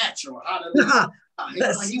on your natural. Hallelujah.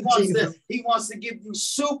 He wants to give you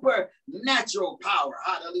supernatural power.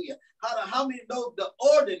 Hallelujah. How many know the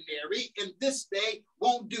ordinary in this day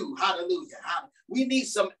won't do? Hallelujah. We need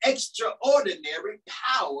some extraordinary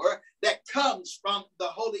power that comes from the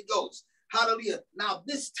Holy Ghost. Hallelujah. Now,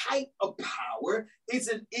 this type of power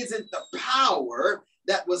isn't the power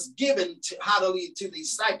that was given to, hallelujah, to the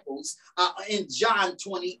disciples in John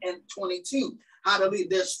 20 and 22. Hallelujah.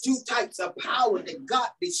 There's two types of power that God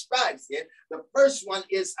describes here. The first one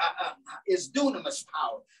is dunamis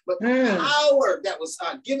power. But the power that was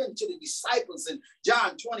given to the disciples in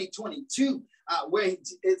John 20:22, where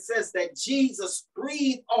it says that Jesus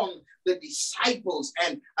breathed on the disciples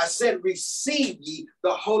and said, receive ye the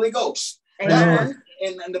Holy Ghost.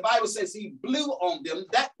 And the Bible says he blew on them.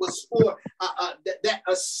 That was for that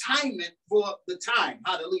assignment for the time.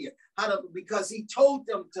 Hallelujah. Because he told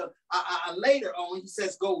them to later on, he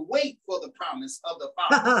says, go wait for the promise of the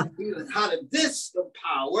Father. This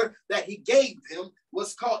power that he gave them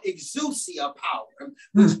was called exousia power,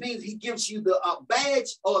 which means he gives you the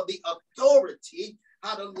badge or the authority,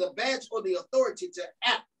 the badge or the authority to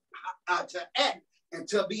act and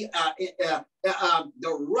to be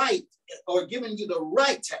the right, or giving you the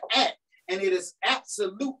right to act. And it is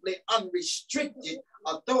absolutely unrestricted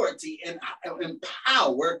authority and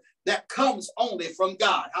power that comes only from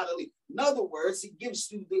God. Hallelujah. In other words, he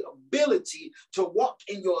gives you the ability to walk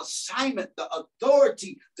in your assignment, the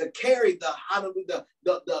authority to carry the hallelujah,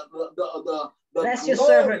 bless your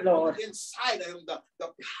servant, Lord. Inside of him, the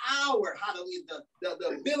power, hallelujah,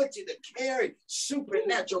 the ability to carry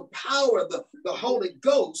supernatural power, the Holy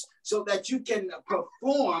Ghost, so that you can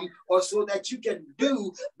perform, or so that you can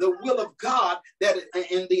do the will of God that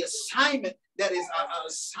in the assignment that is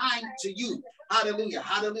assigned to you. Hallelujah.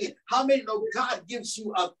 Hallelujah. How many know God gives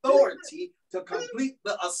you authority to complete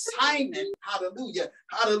the assignment, hallelujah,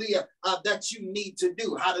 hallelujah, that you need to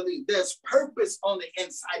do. Hallelujah. There's purpose on the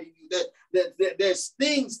inside of you. There's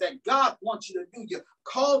things that God wants you to do. You're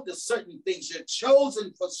called to certain things. You're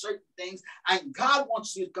chosen for certain things. And God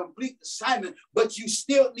wants you to complete the assignment, but you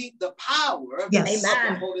still need the power of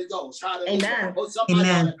the Holy Ghost. Hallelujah. Amen. Oh, somebody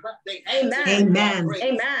ought to clap their hands. Amen.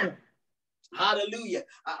 Amen. Hallelujah.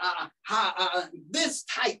 This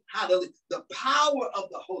type, hallelujah, the power of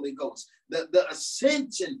the Holy Ghost, the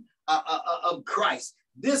ascension of Christ.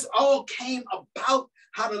 This all came about,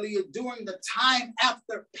 hallelujah, during the time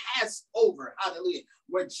after Passover, hallelujah,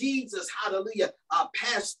 where Jesus, hallelujah,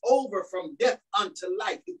 passed over from death unto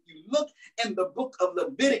life. If you look in the book of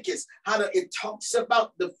Leviticus, hallelujah, it talks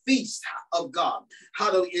about the feast of God,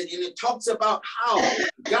 hallelujah, and it talks about how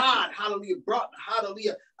God, hallelujah, brought,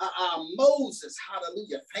 hallelujah, Moses,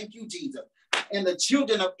 hallelujah, thank you, Jesus, and the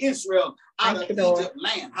children of Israel out of Egypt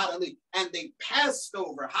land, hallelujah, and they passed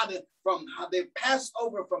over, they passed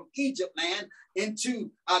over from Egypt land into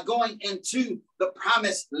going into the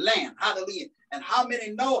promised land, hallelujah. And how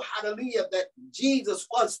many know, hallelujah, that Jesus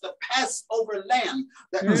was the Passover lamb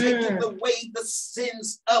that taketh away the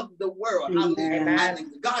sins of the world. Hallelujah.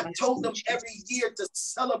 And God told them every year to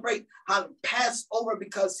celebrate Passover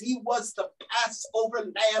because he was the Passover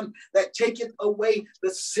lamb that taketh away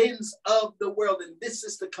the sins of the world. And this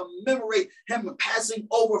is to commemorate him passing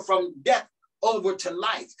over from death over to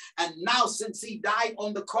life. And now since he died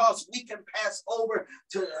on the cross, we can pass over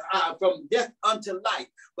to from death unto life.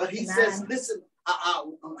 But he says, listen,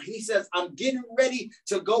 he says, I'm getting ready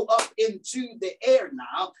to go up into the air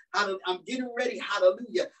now. I'm getting ready,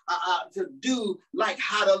 hallelujah, to do like,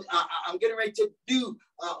 I'm getting ready to do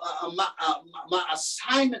my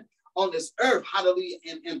assignment on this earth, hallelujah,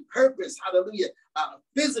 and purpose, hallelujah,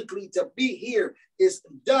 physically to be here is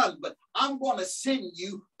done, but I'm going to send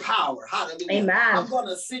you power, hallelujah. Amen. I'm going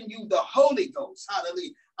to send you the Holy Ghost,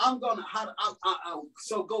 hallelujah. I'm going to,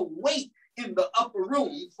 so go wait in the upper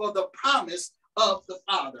room for the promise of the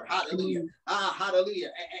Father, hallelujah,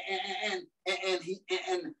 hallelujah.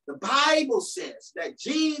 And the Bible says that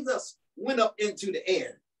Jesus went up into the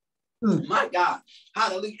air. My God,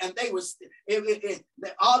 hallelujah. And they were,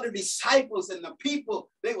 all the disciples and the people,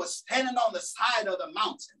 they were standing on the side of the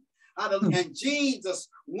mountain. Hallelujah. And Jesus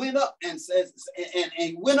went up and says,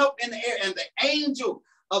 and went up in the air, and the angel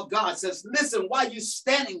of God says, listen, why you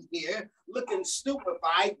standing here looking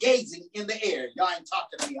stupefied, gazing in the air? Y'all ain't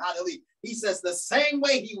talking to me. Hallelujah. He says the same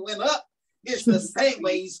way he went up, it's the same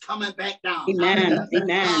way he's coming back down. Amen. Hallelujah.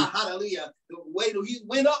 Amen. Hallelujah. The way he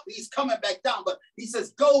went up, he's coming back down. But he says,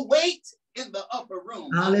 go wait in the upper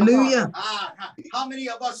room. Hallelujah. How many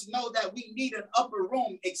of us know that we need an upper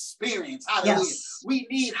room experience? Hallelujah. Yes. We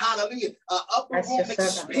need, hallelujah, an upper room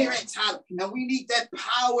experience. And we need that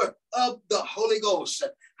power of the Holy Ghost.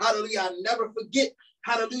 Hallelujah. I'll never forget,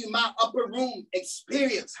 hallelujah, my upper room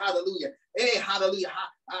experience. Hallelujah. Hey, hallelujah.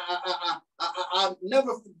 I'll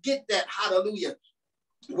never forget that. Hallelujah.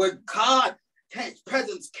 Where God's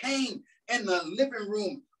presence came in the living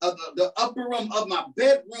room of the upper room of my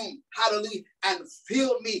bedroom, hallelujah, and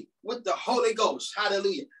filled me with the Holy Ghost,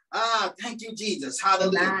 hallelujah. Thank you, Jesus,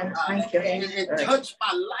 hallelujah. And touched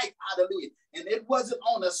my life, hallelujah. And it wasn't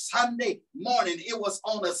on a Sunday morning, it was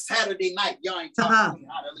on a Saturday night. Y'all ain't talking to me,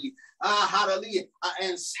 hallelujah. Hallelujah.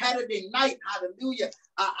 And Saturday night, hallelujah,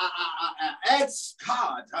 I asked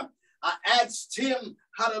God, I asked him,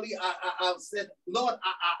 hallelujah, I said, Lord,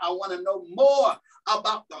 I want to know more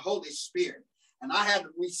about the Holy Spirit. And I had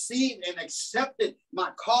received and accepted my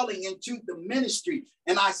calling into the ministry.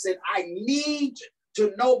 And I said, I need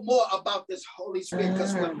to know more about this Holy Spirit.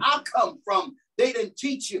 Because where I come from, they didn't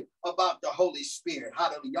teach you about the Holy Spirit.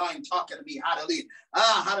 Hallelujah. Y'all ain't talking to me. Hallelujah.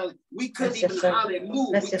 Hallelujah. We couldn't even hardly move.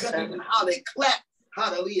 We couldn't even hardly clap.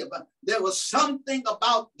 Hallelujah. But there was something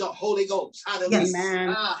about the Holy Ghost. Hallelujah.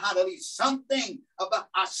 Yes. Hallelujah. Something about,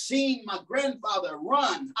 I seen my grandfather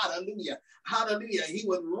run. Hallelujah. Hallelujah. He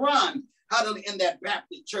would run. Hallelujah. In that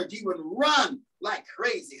Baptist church, he would run like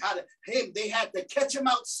crazy. They had to catch him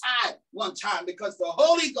outside one time because the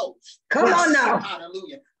Holy Ghost. Come on now.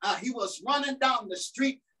 Hallelujah. He was running down the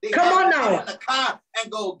street. They Come on now. in the car and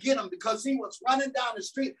go get him because he was running down the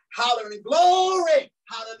street hollering, glory.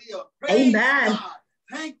 Hallelujah. Praise Amen. God.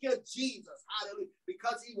 Thank you, Jesus. Hallelujah.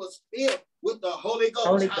 Because he was filled with the Holy Ghost.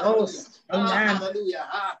 Holy Hallelujah. Ghost. Amen. Hallelujah.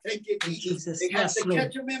 Thank you, Jesus. They had to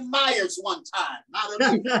catch him in Myers one time.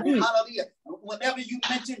 Hallelujah. Hallelujah. Whenever you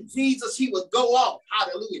mentioned Jesus, he would go off.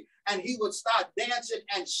 Hallelujah. And he would start dancing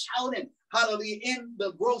and shouting. Hallelujah. In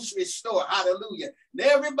the grocery store. Hallelujah. And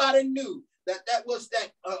everybody knew that was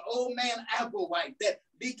that old man Applewhite, that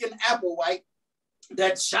Deacon Applewhite.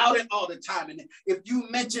 that shouted all the time. And if you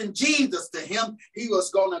mentioned Jesus to him, he was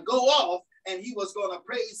going to go off and he was going to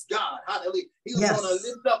praise God. Hallelujah. He was going to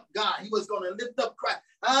lift up God. He was going to lift up Christ.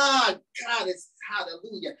 God is,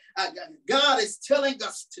 hallelujah. God is telling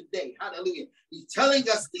us today, hallelujah. He's telling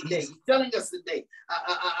us today,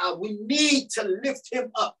 we need to lift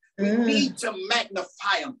him up. We need to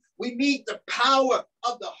magnify him. We need the power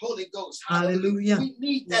of the Holy Ghost. Hallelujah. We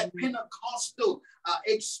need that Pentecostal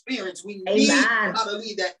experience. We need,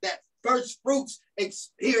 hallelujah, that first fruits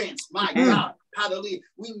experience. My God, hallelujah.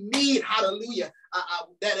 We need, hallelujah,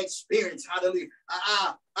 that experience. Hallelujah.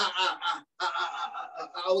 I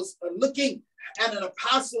was looking at an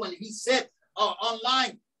apostle and he said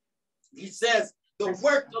online, he says, the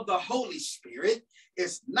work of the Holy Spirit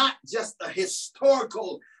is not just a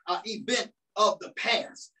historical event of the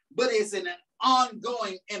past, but it's an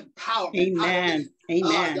ongoing empowerment. Amen.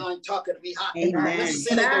 Amen. Y'all ain't talking to me. Amen.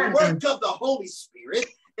 The work of the Holy Spirit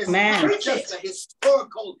is not just a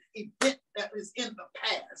historical event that is in the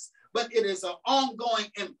past, but it is an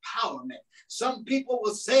ongoing empowerment. Some people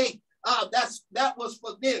will say, that was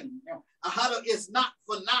for them. It's not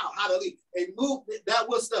for now. Hallelujah. That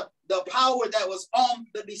was the power that was on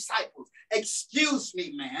the disciples. Excuse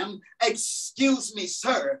me, ma'am. Excuse me,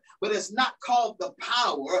 sir. But it's not called the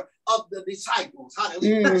power of the disciples.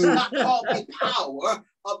 Hallelujah. It's not called the power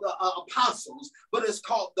of the apostles, but it's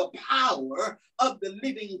called the power of the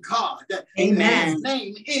living God. Amen. His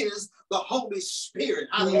name is the Holy Spirit.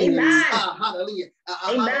 Hallelujah. Amen. Hallelujah.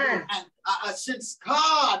 Amen. And since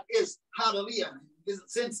God is, hallelujah,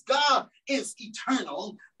 since God is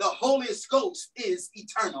eternal, the Holy Ghost is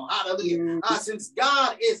eternal. Hallelujah. Since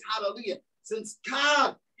God is, hallelujah, since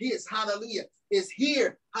God is, hallelujah, is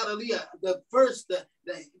here, hallelujah, the first, the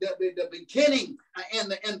beginning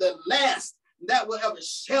and the last, that will ever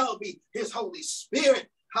shall be his Holy Spirit.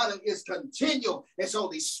 Hallelujah, is continual. His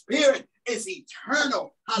Holy Spirit is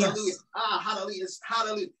eternal. Hallelujah. Hallelujah.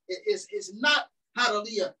 Hallelujah. It's not,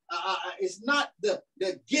 hallelujah, it's not the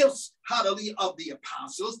gifts, hallelujah, of the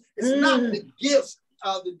apostles. It's not the gifts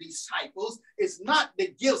of the disciples. It's not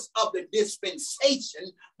the gifts of the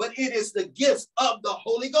dispensation, but it is the gifts of the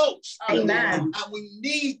Holy Ghost. Amen. And we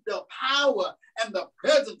need the power and the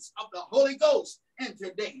presence of the Holy Ghost in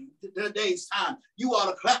today's time. You ought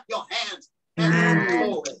to clap your hands.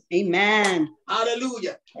 Amen. Amen.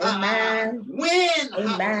 Hallelujah. Amen.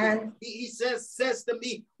 When he says to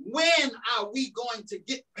me, when are we going to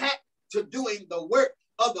get back to doing the work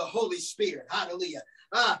of the Holy Spirit? Hallelujah.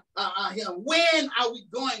 When are we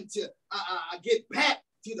going to get back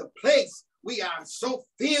to the place we are so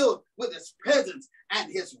filled with his presence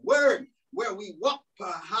and his word, where we walk,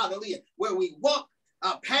 hallelujah, where we walk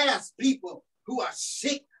past people who are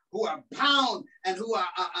sick, who are bound, and who are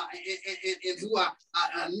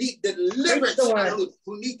need deliverance,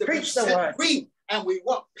 who need to be set free, and we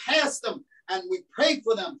walk past them and we pray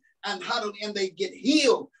for them, and they get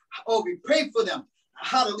healed, or we pray for them,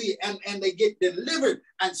 hallelujah, and they get delivered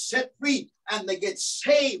and set free, and they get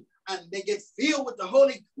saved, and they get filled with the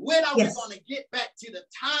Holy. When are we going to get back to the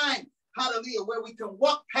time, hallelujah, where we can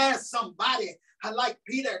walk past somebody like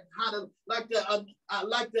Peter, like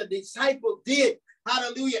the disciple did?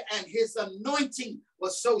 Hallelujah. And his anointing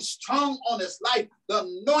was so strong on his life. The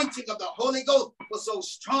anointing of the Holy Ghost was so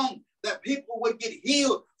strong that people would get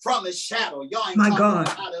healed from his shadow. Y'all ain't talking about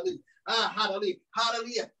hallelujah. Hallelujah.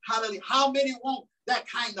 Hallelujah. Hallelujah. How many want that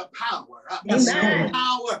kind of power? The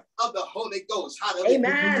power of the Holy Ghost. Hallelujah.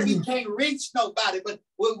 Amen. We can't reach nobody, but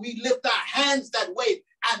when we lift our hands that way,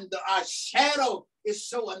 and our shadow is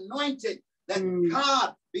so anointed that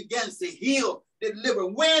God begins to heal, deliver.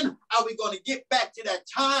 When are we going to get back to that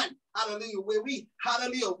time, hallelujah, where we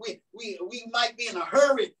might be in a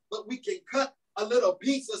hurry, but we can cut a little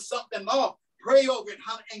piece of something off, pray over it,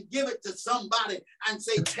 and give it to somebody and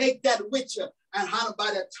say, take that with you. And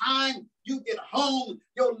by the time you get home,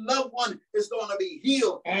 your loved one is going to be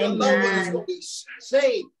healed. Amen. Your loved one is going to be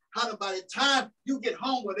saved. By the time you get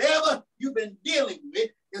home, whatever you've been dealing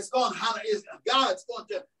with, God's going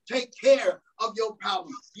to take care of your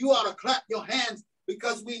problem. You ought to clap your hands,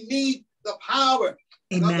 because we need the power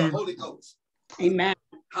of the Holy Ghost. Amen.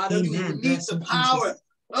 Hallelujah. We need the power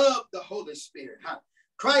of the Holy Spirit.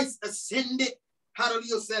 Christ ascended,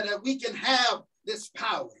 hallelujah, said that we can have this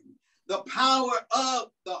power, the power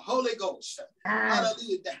of the Holy Ghost.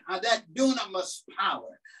 Hallelujah. That dunamis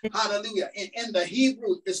power. Hallelujah. In the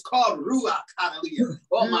Hebrew, it's called Ruach. Hallelujah.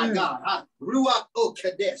 Oh my God. Ruach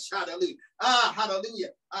Kadesh. Hallelujah. Hallelujah.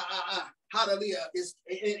 Hallelujah. It's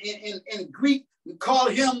in Greek, we call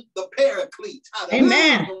him the Paraclete. Hallelujah.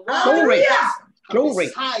 Amen. Glory. Glory.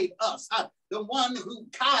 Beside us. the one who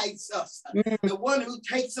guides us, the one who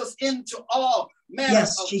takes us into all manner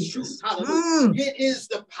of truth. Hallelujah. It is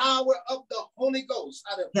the power of the Holy Ghost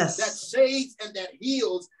that saves and that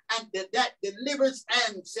heals and that delivers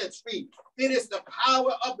and sets free. It is the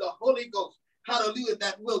power of the Holy Ghost, hallelujah,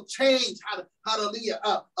 that will change, hallelujah,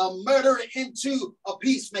 a murderer into a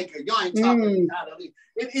peacemaker. Y'all ain't talking, hallelujah.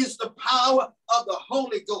 It is the power of the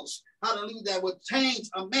Holy Ghost, hallelujah, that will change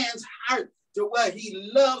a man's heart to where he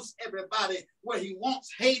loves everybody, where he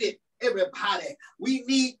once hated everybody. We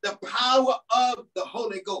need the power of the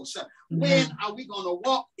Holy Ghost. When are we going to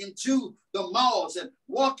walk into the malls and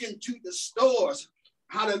walk into the stores?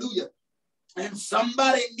 Hallelujah. And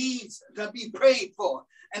somebody needs to be prayed for.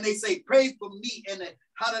 And they say, pray for me. And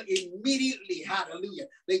immediately, hallelujah,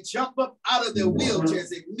 they jump up out of their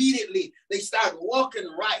wheelchairs. Immediately, they start walking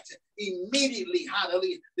right. Immediately,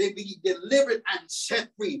 hallelujah, they be delivered and set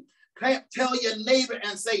free. Tell your neighbor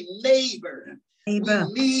and say, neighbor, we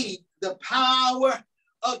need the power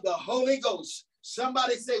of the Holy Ghost.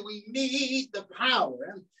 Somebody say, we need the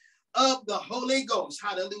power of the Holy Ghost.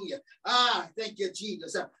 Hallelujah. Thank you,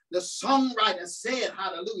 Jesus. The songwriter said,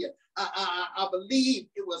 hallelujah, I believe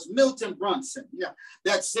it was Milton Brunson,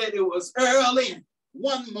 that said it was early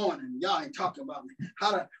one morning. Y'all ain't talking about me.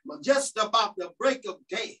 Just about the break of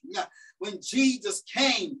day, when Jesus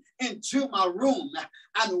came into my room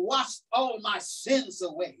and washed all my sins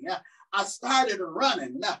away. I started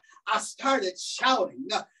running. I started shouting.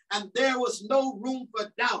 And there was no room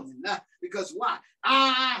for doubting. Because why?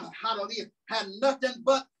 Hallelujah, had nothing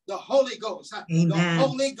but the Holy Ghost. The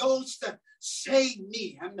Holy Ghost saved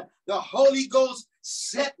me. And the Holy Ghost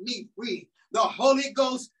set me free. The Holy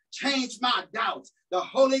Ghost changed my doubts. The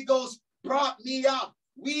Holy Ghost brought me out.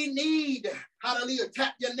 We need, hallelujah,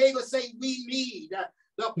 tap your neighbor, say, we need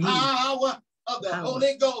the power of the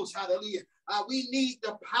Holy Ghost. Hallelujah. We need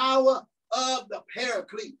the power of the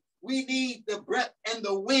Paraclete. We need the breath and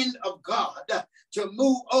the wind of God to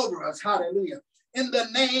move over us. Hallelujah. In the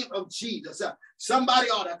name of Jesus. Somebody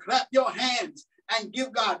ought to clap your hands and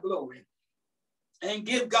give God glory and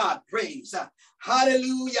give God praise.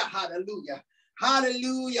 Hallelujah, hallelujah,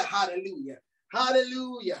 hallelujah, hallelujah,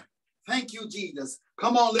 hallelujah. Thank you, Jesus.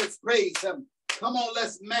 Come on, let's praise him. Come on,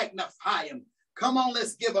 let's magnify him. Come on,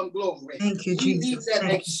 let's give him glory. Thank you, we Jesus. need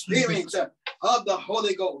that experience of the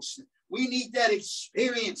Holy Ghost. We need that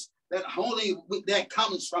experience that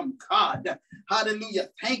comes from God. Hallelujah.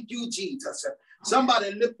 Thank you, Jesus.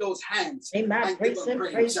 Somebody lift those hands. Amen. Praise him,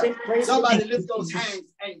 praise him. Somebody lift those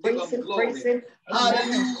hands and give him glory.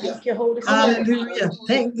 Hallelujah. Thank you, Holy Spirit. Hallelujah.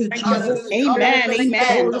 Thank you, Jesus. Amen.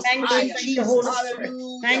 Amen. Thank Thank you, Jesus.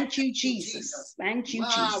 Hallelujah. Thank you, Jesus. Thank you,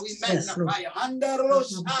 Jesus. We magnify you.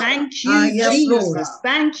 Thank you, Jesus.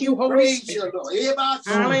 Thank you, Holy Spirit.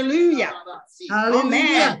 Hallelujah.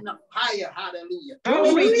 Hallelujah. Hallelujah.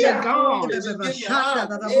 Glory to God.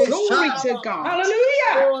 Glory to God.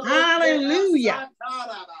 Hallelujah. Hallelujah.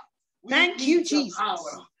 Thank you, Jesus.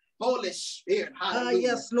 Holy Spirit. Hallelujah.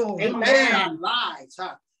 Yes, Lord. Invade our lives.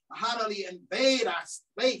 Hallelujah. Invade our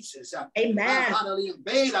spaces. Amen. Hallelujah.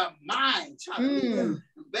 Invade our minds. Hallelujah.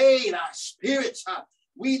 Invade our spirits.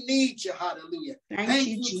 We need you. Hallelujah. Thank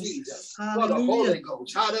you, Jesus. For the Holy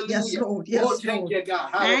Ghost. Hallelujah. Yes, Lord. Yes, Lord. Thank you,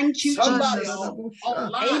 God. Thank you, Somebody Jesus.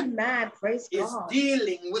 online Amen. Praise is God.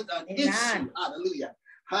 dealing with an issue. Hallelujah.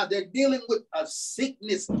 How they're dealing with a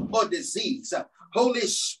sickness or disease. Holy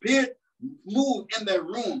Spirit, move in their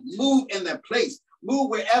room, move in their place, move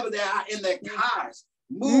wherever they are in their cars.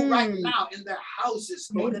 Move right now in their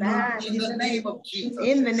houses, Lord. In the name of Jesus.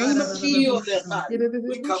 In the name of Heal Jesus. their body.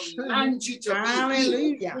 We command you to be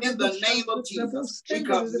healed in the name of Jesus. We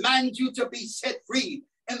command you to be set free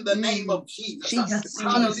in the name of Jesus.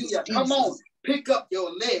 Hallelujah. Come on. Pick up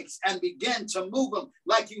your legs and begin to move them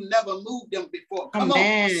like you never moved them before. Come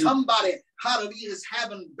on. Somebody, hallelujah, is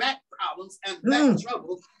having back problems and back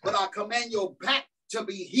trouble, but I command your back to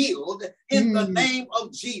be healed in the name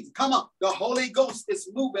of Jesus. Come on. The Holy Ghost is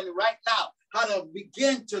moving right now. How to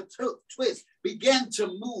begin to twist, begin to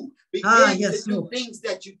move, begin to do things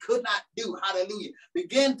that you could not do. Hallelujah.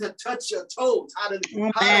 Begin to touch your toes.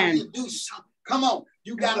 Hallelujah. Hallelujah. Do something. Come on.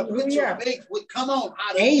 You got to put your faith with, come on.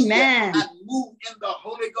 Hallelujah. Amen. And move in the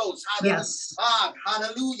Holy Ghost. Hallelujah. Yes.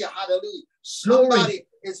 Hallelujah. Hallelujah. Somebody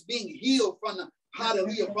is being healed from the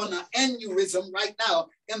hallelujah, from an aneurysm right now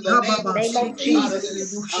in the name of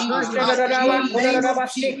Jesus. Hallelujah.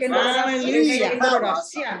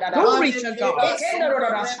 Glory to God.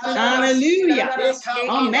 Hallelujah.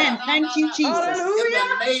 Amen. Thank you, Jesus. Hallelujah.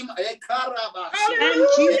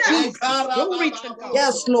 Thank you, Jesus. Glory to God.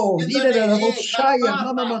 Yes, Lord. In the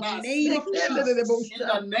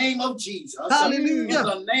name of Jesus. Hallelujah. In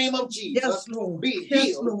the name of Jesus. Yes, Lord. Be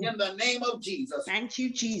healed in the name of Jesus. Thank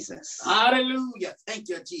you, Jesus. Hallelujah. Thank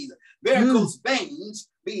you, Jesus. Varicose veins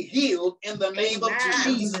be healed in the name of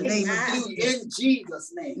Jesus. In the name of Jesus. In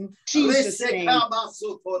Jesus' name. In Jesus' name.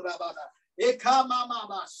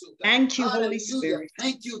 Thank you, Holy Spirit.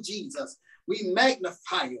 Thank you, Jesus. We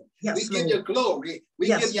magnify you. Yes, we give you glory. We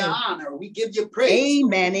give you honor. We give you Amen. praise.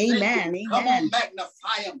 Amen. Come on,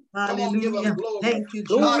 magnify him. Come on, give him glory. Thank you,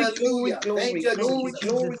 glory, Jesus. glory, glory, Thank you, glory, Jesus.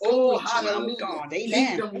 glory, Oh, glory, hallelujah. God.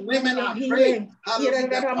 Amen. Kingdom women, I pray.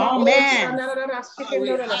 Hallelujah. Amen.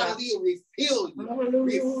 Hallelujah. Refill you,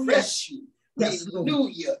 refresh you, renew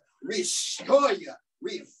you, restore you,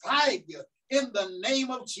 revive you. In the name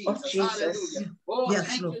of Jesus. Hallelujah. Oh,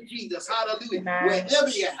 thank you, Jesus. Hallelujah. Wherever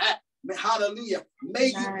you're at, hallelujah. May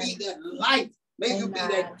you be that light. May you be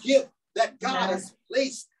that gift that God has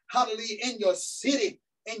placed, hallelujah, in your city,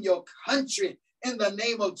 in your country, in the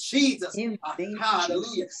name of Jesus.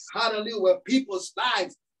 Hallelujah. Hallelujah. Where people's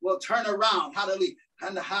lives will turn around. Hallelujah.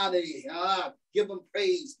 And hallelujah. Give them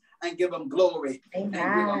praise and give them glory and give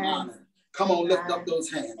them honor. Come on, lift up those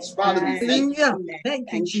hands. Father, we thank you.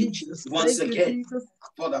 Thank you, Jesus. Once again,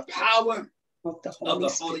 for the power of the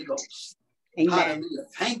Holy Ghost. Amen. Hallelujah.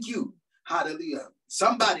 Thank you. Hallelujah.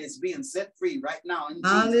 Somebody is being set free right now in Jesus'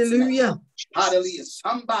 Hallelujah. name. Hallelujah.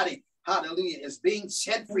 Somebody, hallelujah, is being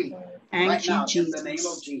set free right now in the name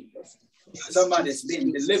of Jesus. Somebody is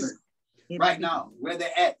being delivered right now, where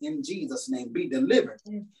they're at in Jesus' name. Be delivered.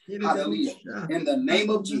 Hallelujah. In the name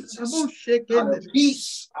of Jesus. Hallelujah.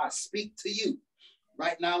 Peace, I speak to you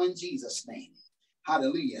right now in Jesus' name.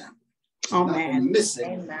 Hallelujah. Nothing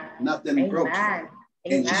missing, nothing broken.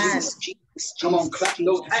 In Jesus. Come on, clap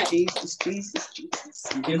those hands. Jesus.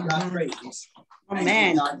 Give God praise.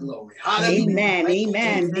 Amen. God glory. Hallelujah.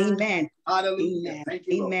 Amen. Hallelujah. Thank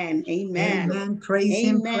you, Lord. Amen. Praise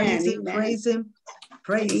him. Praise him. Praise him.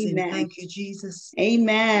 Praise him. Thank you, Jesus.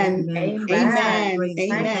 Amen.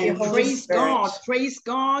 Praise God. Praise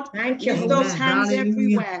God. Thank you. Lift those hands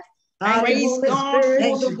everywhere. Praise God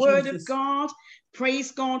for the word of God.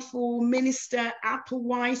 Praise God for Minister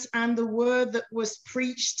Applewhite and the word that was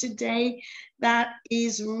preached today that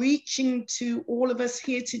is reaching to all of us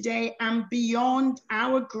here today and beyond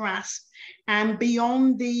our grasp and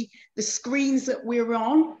beyond the screens that we're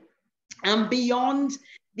on and beyond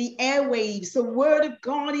the airwaves. The word of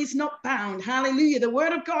God is not bound. Hallelujah. The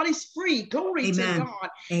word of God is free. Glory to God.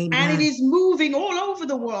 And it is moving all over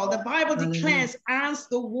the world. The Bible declares as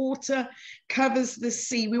the water covers the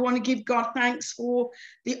sea. We want to give God thanks for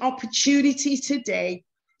the opportunity today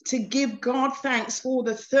to give God thanks for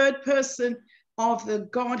the third person of the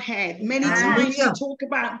Godhead. Many times we talk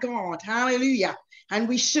about God. Hallelujah. And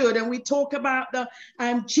we should, and we talk about the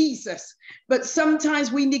Jesus, but sometimes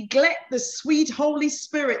we neglect the sweet Holy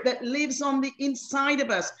Spirit that lives on the inside of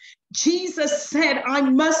us. Jesus said, I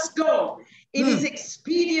must go. It is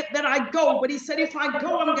expedient that I go, but he said, if I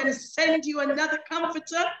go, I'm going to send you another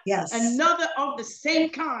comforter, another of the same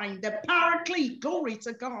kind, the paraclete, glory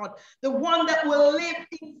to God, the one that will live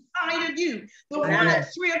inside of you, the one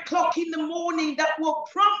at 3 o'clock in the morning that will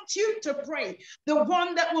prompt you to pray, the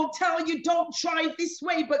one that will tell you don't drive this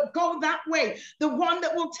way, but go that way, the one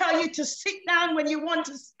that will tell you to sit down when you want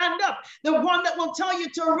to stand up, the one that will tell you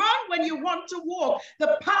to run when you want to walk,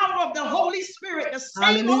 the power of the Holy Spirit, the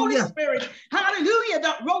same Holy Spirit, hallelujah,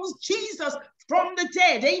 that rose Jesus from the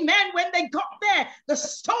dead. Amen. When they got there, the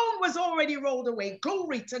stone was already rolled away.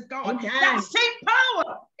 Glory to God. Amen. That same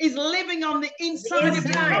power is living on the inside of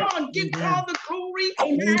you. Come on, give God the glory.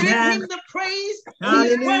 Give him the praise.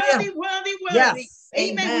 Hallelujah. He's worthy. Yes.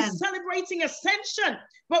 Amen. We're celebrating ascension,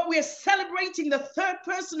 but we're celebrating the third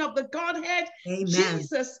person of the Godhead,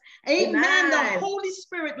 Jesus. Amen. The Holy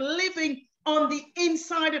Spirit living on the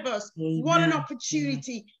inside of us. What an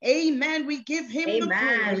opportunity. Amen. We give him the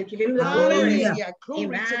glory. We give him the Hallelujah.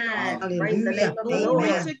 Glory to God. Hallelujah.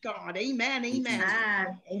 Glory to God. Amen.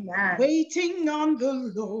 Waiting on the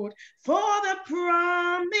Lord for the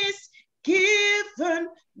promise given,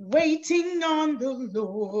 waiting on the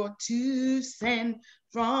Lord to send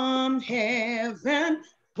from heaven,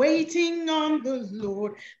 waiting on the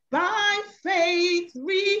Lord by faith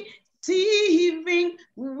receiving,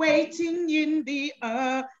 waiting in the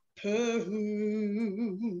upper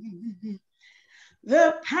room.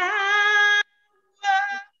 The power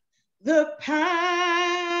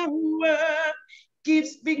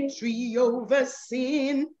gives victory over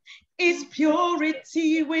sin. It's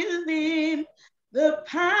purity within. The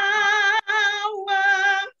power,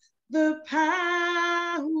 the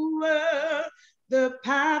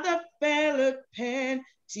fell at Pentecost.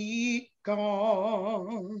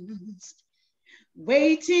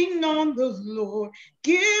 Waiting on the Lord,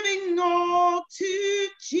 giving all to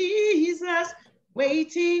Jesus,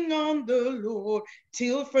 waiting on the Lord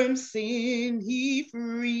till from sin he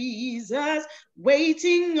frees us,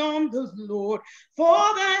 waiting on the Lord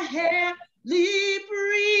for the heavenly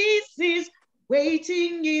breezes,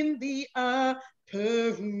 waiting in the upper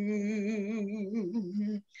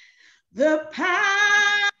room. The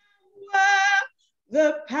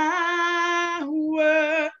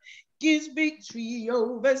power gives victory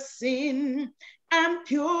over sin and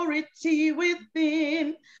purity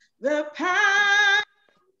within. The power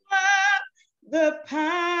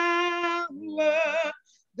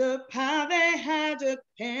they had at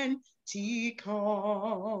Pentecost.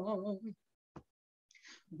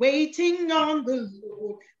 Waiting on the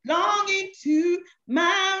Lord, longing to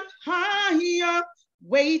mount higher,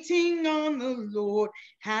 waiting on the Lord,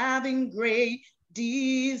 having great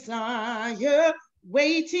desire,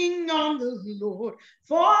 waiting on the Lord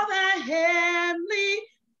for the heavenly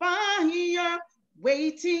fire,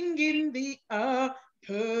 waiting in the upper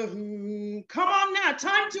room. Come on now,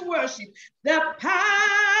 time to worship. The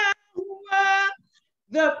power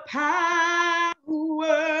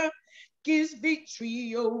gives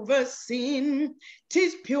victory over sin.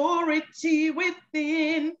 'Tis purity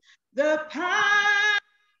within. The power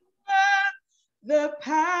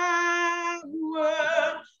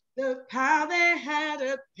they had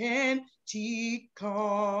at Pentecost.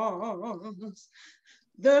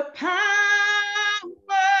 The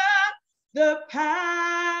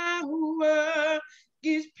power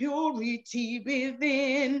gives purity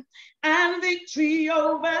within and victory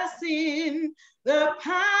over sin. The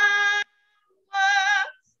power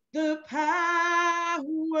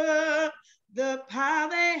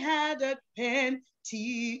they had at Pentecost.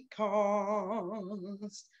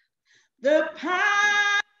 The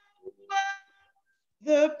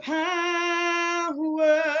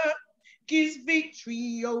power gives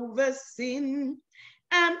victory over sin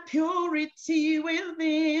and purity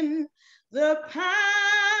within. The power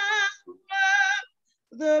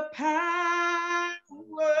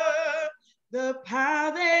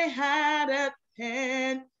they had at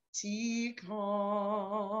Pentecost.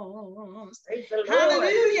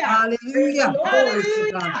 Hallelujah. Hallelujah.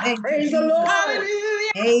 Hallelujah. Praise the Lord.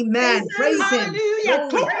 Hallelujah. Amen. Praise him. Hallelujah.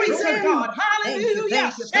 Glory to God.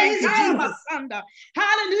 Hallelujah. Thank you, Jesus.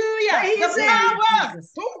 Hallelujah. The power.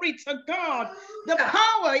 Glory to God. The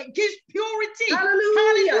power, it gives purity.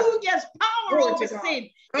 Hallelujah's power over sin.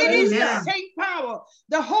 It is the same power.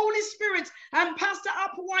 The Holy Spirit, and Pastor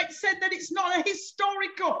Applewhite said that it's not a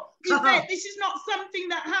historical event. This is not something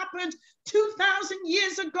that happened 2,000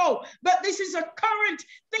 years ago, but this is a current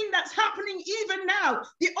thing that's happening even now.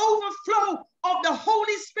 The overflow of the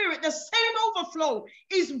Holy Spirit, the same overflow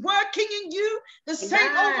is working in you. The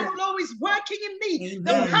same overflow is working in me.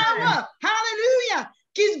 The power, hallelujah,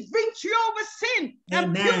 gives victory over sin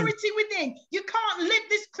and purity within. You can't live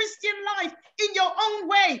this Christian life in your own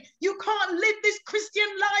way. You can't live this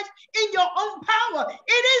Christian life in your own power.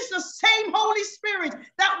 It is the same Holy Spirit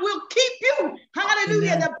that will keep you.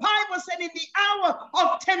 Hallelujah. The Bible said in the hour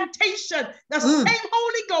of temptation, the same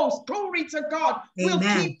Holy Ghost, glory to God, will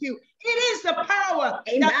keep you. It is the power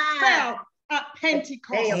that fell at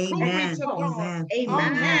Pentecost. Glory to God.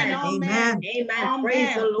 Amen.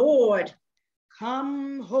 Praise the Lord.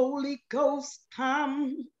 Come, Holy Ghost,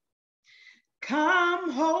 come. Come,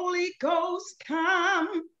 Holy Ghost,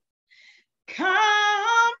 come.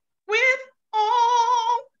 Come with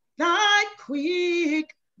all thy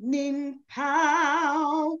quickening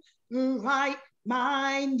power. Write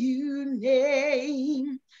my new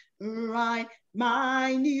name. Write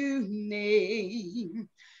my new name.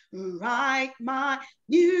 Write my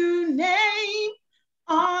new name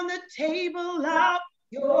on the table of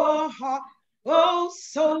your heart. Oh,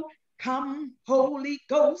 so come, Holy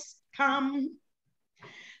Ghost, come.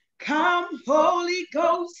 Come, Holy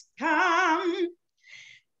Ghost, come.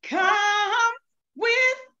 Come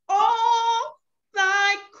with all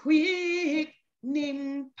thy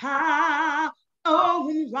quickening power.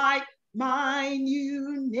 Oh, write my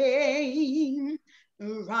new name.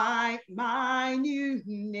 Write my new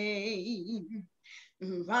name.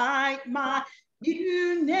 Write my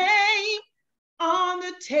new name on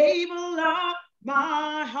the table of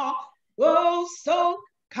my heart. Oh, so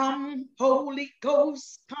come, Holy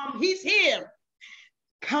Ghost, come. He's here.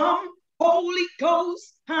 Come, Holy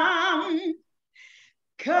Ghost, come.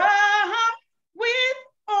 Come with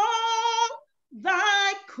all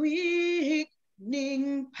thy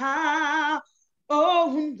quickening power.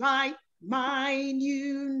 Oh, write my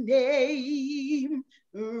new name.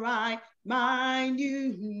 Write my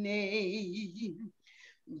new name.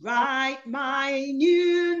 Write my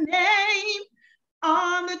new name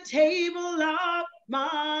on the table of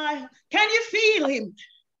my. Can you feel him?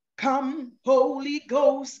 Come, Holy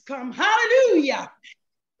Ghost, come. Hallelujah.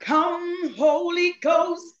 Come, Holy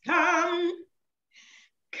Ghost, come.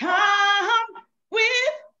 Come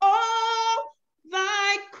with all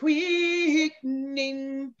thy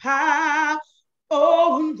quickening power.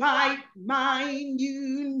 Oh, write my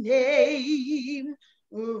new name.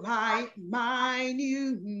 Write my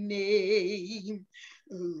new name.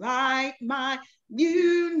 Write my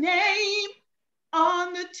new name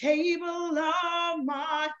on the table of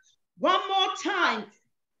my. One more time.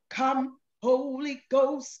 Come, Holy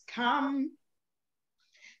Ghost, come.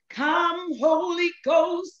 Come, Holy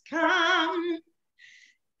Ghost, come.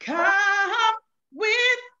 Come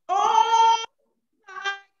with all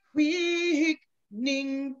thy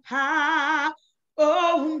quickening power.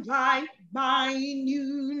 Oh, write my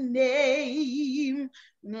new name.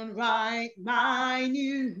 Write my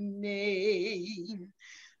new name.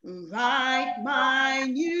 Write my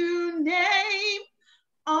new name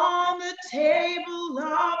on the table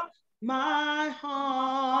of my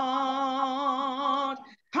heart.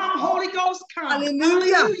 Come, Holy Ghost, come.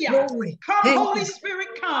 Hallelujah. Hallelujah. Glory. Come, Thank Holy you. Spirit,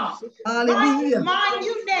 come. Hallelujah. Write my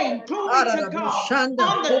new name, glory to God, on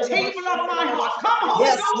the table of my heart. Come, Holy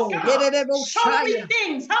Yes, Ghost, Lord. come. Show me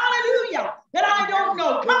things, hallelujah, that I don't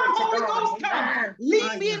know. Come, Holy Ghost, come.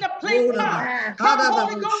 Lead me in a plain path. Come,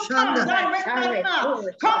 Holy Ghost, come. Direct my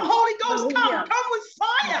path. Come, Holy Ghost, come. Come with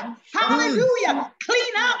fire. Hallelujah.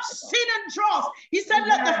 Clean out sin and dross. He said,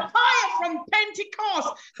 let the fire from Pentecost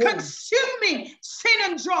consuming sin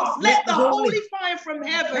and dross. Let the holy fire from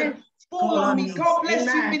heaven fall on me. God bless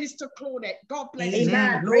you, Minister Claudette. God bless you.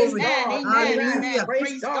 Amen. Praise Praise God. God. Amen. Amen.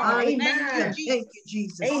 Praise God. Amen. Amen. Thank you,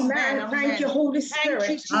 Jesus. Amen. Thank you, Holy Spirit. Thank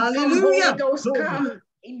you, Jesus. Hallelujah. Holy Ghost, come.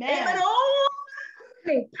 Amen. Amen. All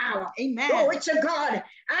power. Amen. Glory to God.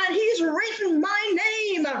 And he's written my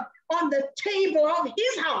name on the table of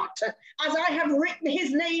his heart, as I have written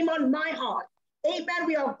his name on my heart. Amen.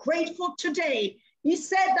 We are grateful today. He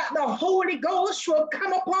said that the Holy Ghost will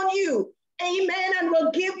come upon you. Amen. And will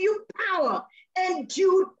give you power,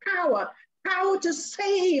 endued power, power to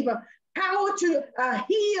save, power to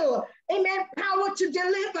heal. Amen. Power to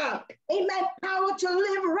deliver. Amen. Power to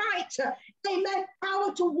live right. Amen.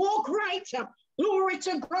 Power to walk right. Glory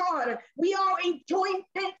to God. We are enjoying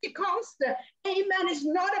Pentecost. Amen. It's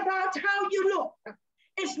not about how you look.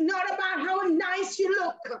 It's not about how nice you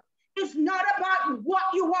look. It's not about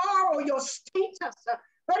what you are or your status,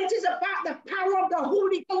 but it is about the power of the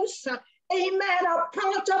Holy Ghost. Amen. A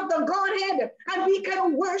part of the Godhead. And we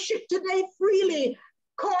can worship today freely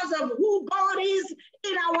because of who God is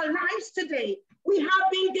in our lives today. We have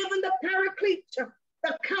been given the Paraclete,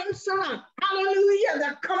 the Counselor, hallelujah,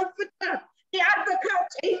 the Comforter, the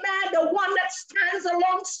Advocate, amen, the one that stands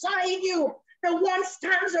alongside you, the one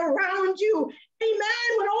stands around you,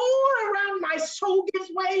 amen. When all around my soul gives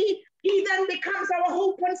way, he then becomes our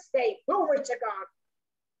hope and stay. Glory to God.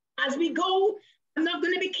 As we go, I'm not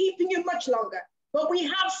going to be keeping you much longer, but we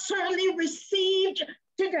have certainly received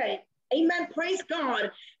today. Amen. Praise God.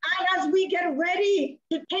 And as we get ready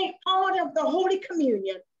to take part of the Holy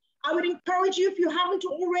Communion, I would encourage you, if you haven't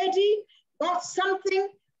already, got something,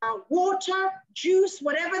 water, juice,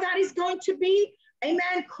 whatever that is going to be,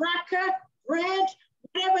 amen, cracker, bread,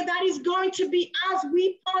 whatever that is going to be as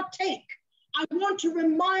we partake. I want to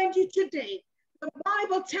remind you today, the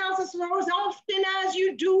Bible tells us as often as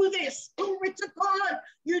you do this, glory to God,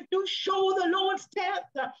 you do show the Lord's death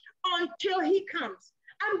until he comes.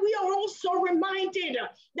 And we are also reminded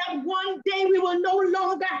that one day we will no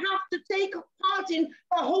longer have to take part in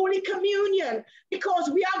the Holy Communion because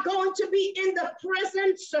we are going to be in the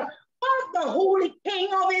presence of the Holy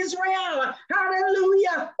King of Israel.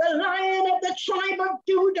 Hallelujah. The Lion of the tribe of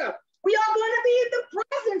Judah. We are going to be in the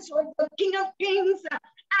presence of the King of Kings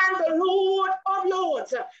and the Lord of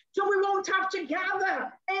Lords. So we won't have to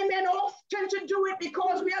gather, amen, often to do it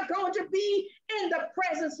because we are going to be in the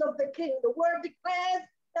presence of the King. The word declares,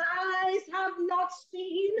 the eyes have not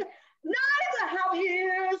seen, neither have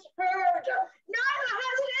ears heard, neither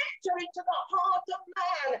has it entered into the heart of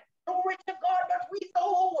man. Glory to God, but we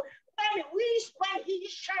know when he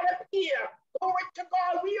shall appear, glory to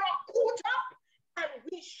God, we are caught up and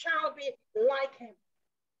we shall be like him.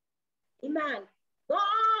 Amen.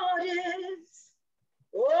 God is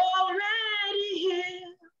already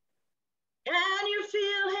here. Can you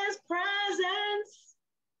feel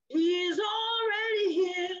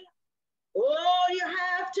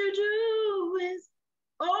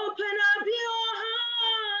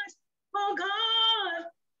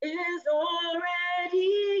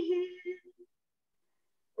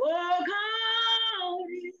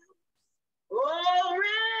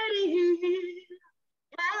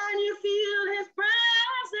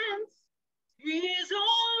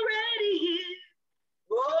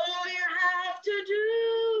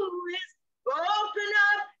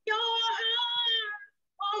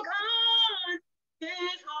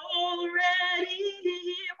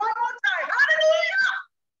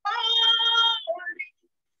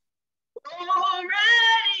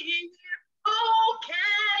already here. Oh,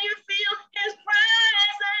 can you feel his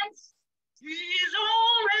presence? He's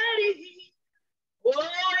already here. All you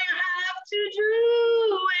have to do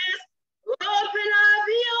is open up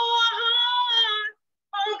your heart.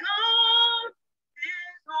 Oh, God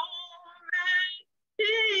is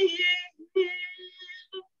already here.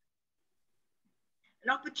 An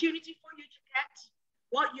opportunity for you to get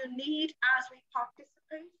what you need as we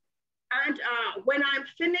participate. And when I'm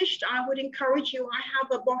finished, I would encourage you, I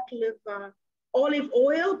have a bottle of olive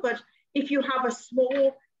oil, but if you have a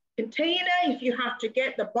small container, if you have to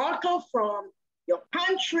get the bottle from your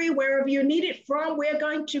pantry, wherever you need it from, we're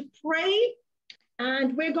going to pray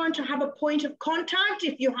and we're going to have a point of contact.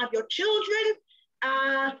 If you have your children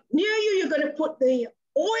near you, you're going to put the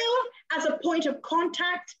oil as a point of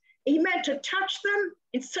contact, amen, to touch them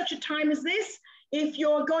in such a time as this. If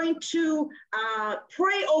you're going to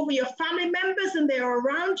pray over your family members and they're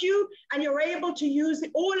around you and you're able to use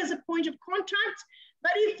the oil as a point of contact,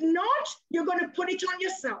 but if not, you're going to put it on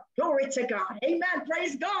yourself. Glory to God. Amen.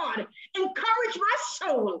 Praise God. Encourage my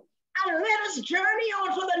soul and let us journey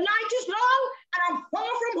on, for the night is long and I'm far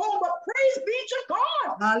from home, but praise be to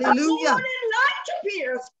God. Hallelujah. The morning light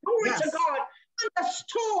appears. Glory to God. And the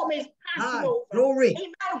storm is passing over. Glory.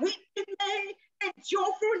 Amen. We may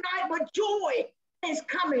endure for a night, but joy is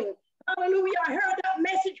coming. Hallelujah. I heard that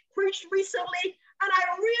message preached recently, and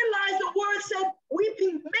I realized the word said,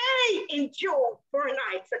 weeping may endure for a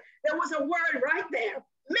night. There was a word right there,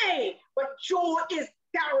 may, but joy is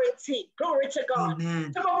guaranteed. Glory to God.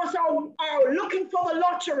 Amen. Some of us are looking for the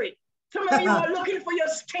lottery. Some of you are looking for your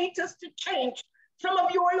status to change. Some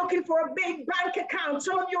of you are looking for a big bank account.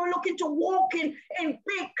 Some of you are looking to walk in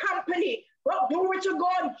big company. Well, glory to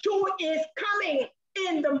God, joy is coming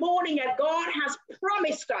in the morning, and God has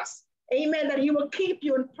promised us, amen, that he will keep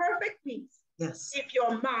you in perfect peace. Yes. If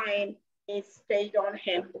your mind is stayed on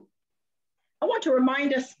him. I want to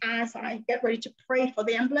remind us as I get ready to pray for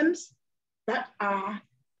the emblems that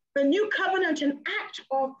the new covenant and act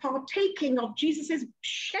of partaking of Jesus's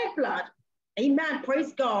shed blood, amen,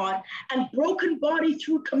 praise God, and broken body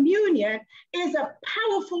through communion is a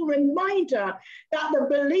powerful reminder that the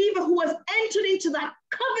believer who has entered into that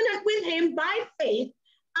covenant with him by faith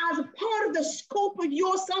as a part of the scope of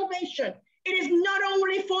your salvation, it is not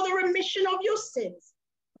only for the remission of your sins,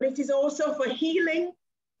 but it is also for healing,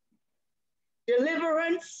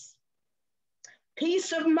 deliverance,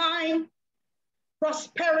 peace of mind,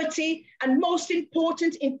 prosperity, and most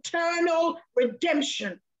important, eternal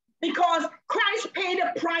redemption. Because Christ paid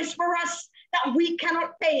a price for us that we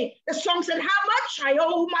cannot pay. The song said, how much I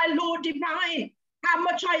owe my Lord divine, how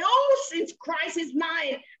much I owe since Christ is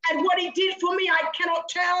mine. And what he did for me, I cannot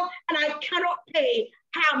tell, and I cannot pay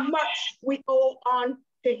how much we owe on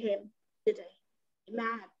to him today.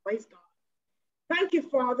 Amen. Praise God. Thank you,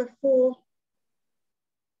 Father, for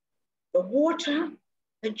the water,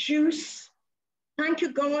 the juice. Thank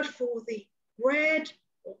you, God, for the bread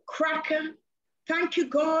or cracker. Thank you,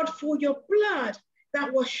 God, for your blood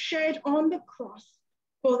that was shed on the cross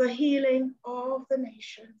for the healing of the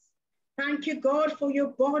nations. Thank you, God, for your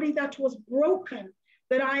body that was broken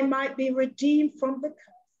that I might be redeemed from the curse.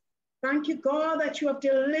 Thank you, God, that you have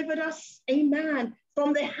delivered us, amen,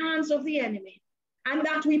 from the hands of the enemy, and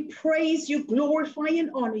that we praise you, glorify and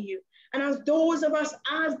honor you. And as those of us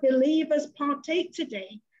as believers partake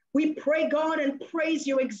today, we pray, God, and praise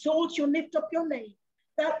you, exalt you, lift up your name,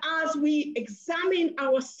 that as we examine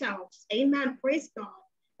ourselves, amen, praise God,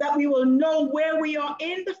 that we will know where we are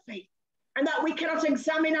in the faith, and that we cannot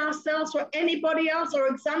examine ourselves for anybody else or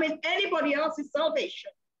examine anybody else's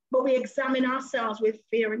salvation, but we examine ourselves with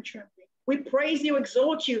fear and trembling. We praise you,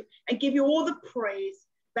 exalt you, and give you all the praise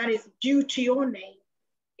that is due to your name,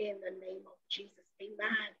 in the name of Jesus.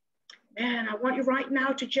 Amen. Man, I want you right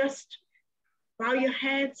now to just bow your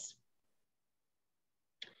heads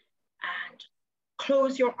and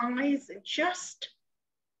close your eyes and just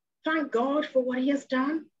thank God for what he has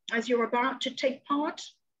done as you're about to take part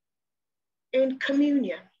in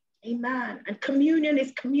communion. Amen. And communion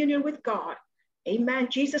is communion with God. Amen.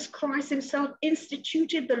 Jesus Christ himself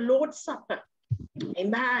instituted the Lord's Supper.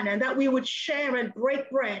 Amen. And that we would share and break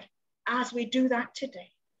bread as we do that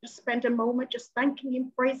today. Just spend a moment just thanking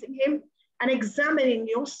him, praising him, and examining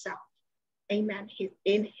yourself. Amen.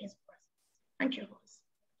 In his presence. Thank you, Lord.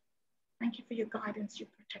 Thank you for your guidance, your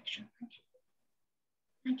protection. Thank you.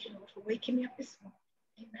 Thank you, Lord, for waking me up this morning.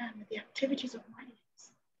 Amen. With the activities of my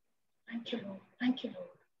limbs. Thank you, Lord. Thank you, Lord.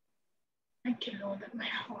 Thank you, Lord, that my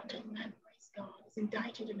heart, amen, praise God, is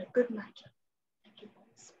indicted in a good matter. Thank you,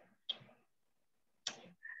 Holy Spirit. Amen.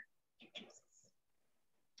 Thank you, Jesus.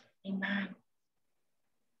 Amen.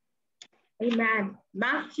 Amen.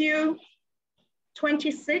 Matthew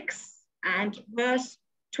 26 and verse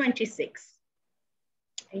 26.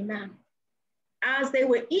 Amen. As they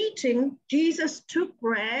were eating, Jesus took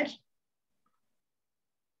bread,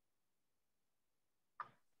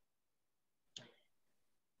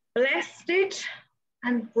 blessed it,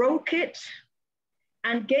 and broke it,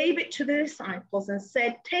 and gave it to the disciples and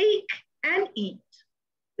said, "Take and eat.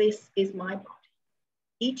 This is my body.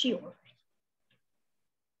 Eat ye of it."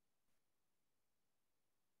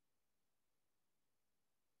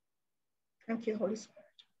 Thank you, Holy Spirit.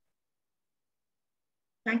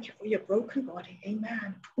 Thank you for your broken body.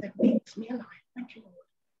 Amen. That makes me alive. Thank you, Lord.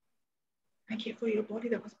 Thank you for your body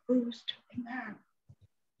that was bruised. Amen.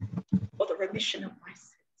 For the remission of my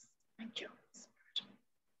sins. Thank you, Holy Spirit.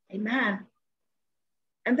 Amen.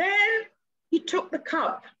 And then he took the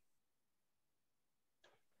cup.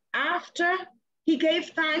 After he gave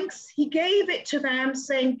thanks, he gave it to them,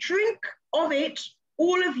 saying, "Drink of it,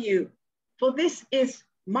 all of you, for this is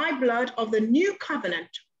my blood of the new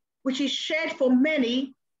covenant, which is shed for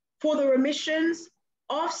many for the remissions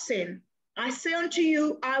of sin. I say unto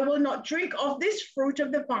you, I will not drink of this fruit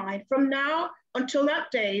of the vine from now until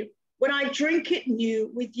that day when I drink it new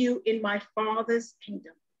with you in my Father's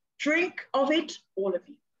kingdom." Drink of it, all of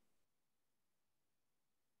you.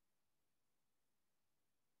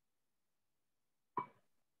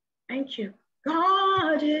 Thank you.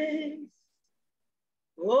 God is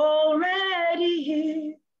already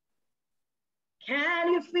here.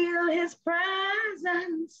 Can you feel his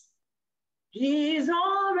presence? He's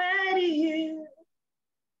already here.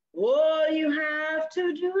 All you have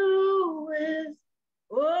to do is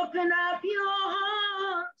open up your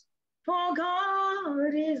heart, for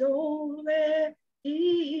God is already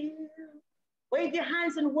here. Wave your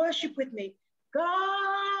hands and worship with me.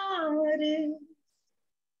 God is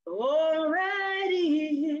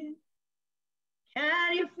already here.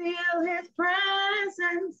 Can you feel his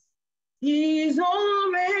presence? He's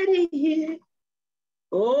already here.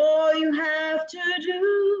 All you have to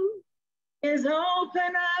do is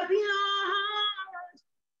open up your heart,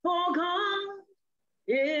 for God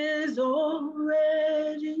is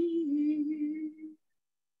already here.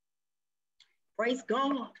 Praise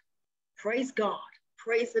God. Praise God.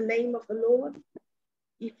 Praise the name of the Lord.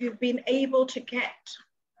 If you've been able to get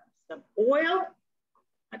some oil,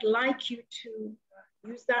 I'd like you to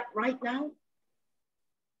use that right now.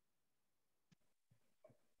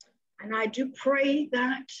 And I do pray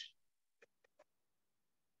that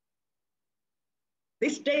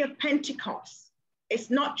this day of Pentecost is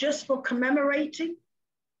not just for commemorating,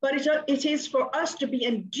 but it is for us to be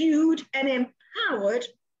endued and empowered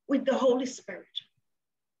with the Holy Spirit.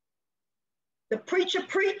 The preacher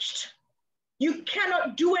preached, you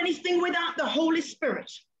cannot do anything without the Holy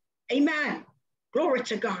Spirit. Amen. Glory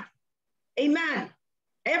to God. Amen.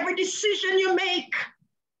 Every decision you make,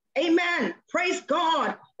 amen. Praise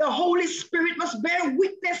God. The Holy Spirit must bear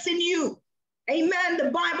witness in you. Amen.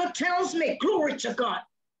 The Bible tells me, glory to God,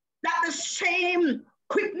 that the same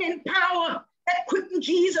quickening power that quickened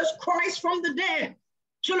Jesus Christ from the dead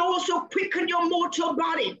shall also quicken your mortal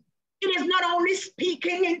body. It is not only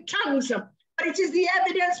speaking in tongues, but it is the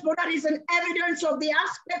evidence, but that is an evidence of the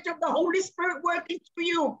aspect of the Holy Spirit working through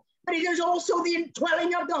you. But it is also the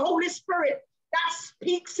indwelling of the Holy Spirit that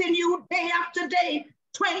speaks in you day after day,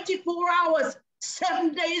 24 hours,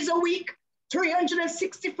 7 days a week,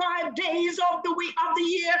 365 days of the week of the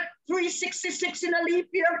year, 366 in a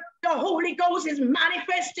leap year. The Holy Ghost is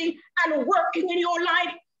manifesting and working in your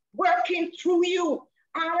life, working through you.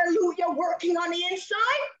 Hallelujah, working on the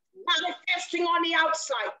inside, manifesting on the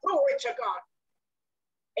outside. Glory to God.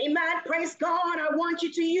 Amen. Praise God. I want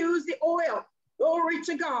you to use the oil. Glory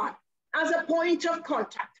to God. As a point of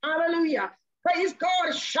contact. Hallelujah. Praise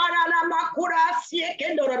God.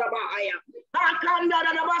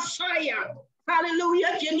 Hallelujah.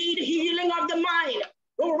 If you need healing of the mind,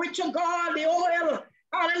 glory to God, the oil,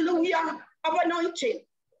 hallelujah, of anointing.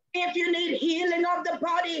 If you need healing of the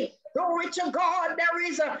body, glory to God, there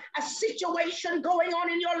is a situation going on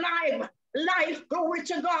in your life, glory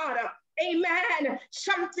to God. Amen.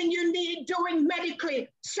 Something you need doing medically,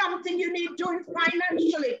 something you need doing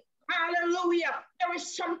financially. Hallelujah. There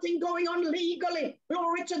is something going on legally.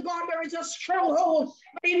 Glory to God. There is a stronghold.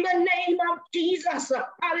 In the name of Jesus.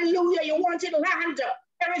 Hallelujah. You wanted land.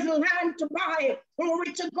 There is land to buy.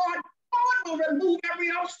 Glory to God. God will remove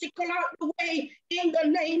every obstacle out the way in the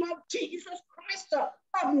name of Jesus Christ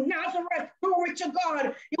of Nazareth. Glory to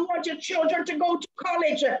God. You want your children to go to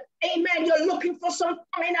college. Amen. You're looking for some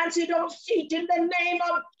finance. You don't see it in the name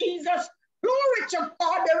of Jesus. Glory to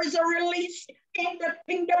God. There is a release in the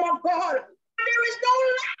kingdom of God. There is no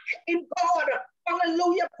lack in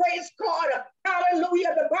Hallelujah. Praise God.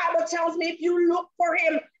 Hallelujah. The Bible tells me if you look for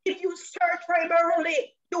him, if you search for him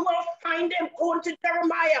early, you will find him. Going to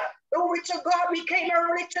Jeremiah. Glory to God. We came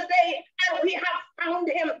early today and we have found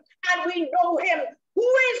him and we know him. Who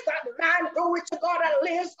is that man, glory to God, that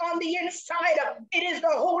lives on the inside? It is the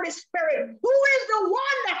Holy Spirit. Who is the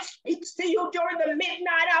one that speaks to you during the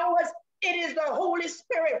midnight hours? It is the Holy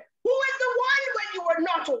Spirit. Who is the one when you were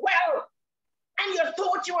not well and you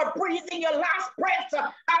thought you were breathing your last breath?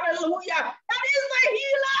 Hallelujah. That is the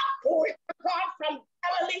healer. Glory to God from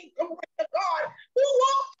Galilee. Glory to God. Who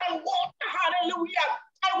walked on water. Hallelujah.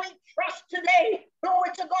 And we trust today,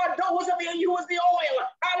 glory to God, those of you who use the oil.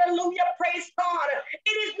 Hallelujah, praise God.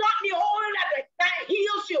 It is not the oil that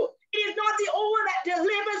heals you. It is not the oil that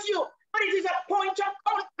delivers you, but it is a point of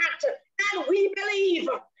contact. And we believe,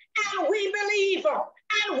 and we believe,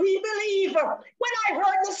 and we believe. When I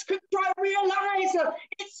heard the scripture, I realized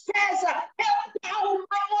it says, help thou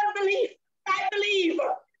my unbelief. I believe.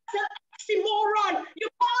 As an oxymoron, you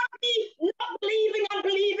can't be not believing and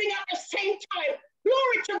believing at the same time.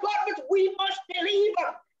 Glory to God, but we must believe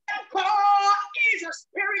that God is a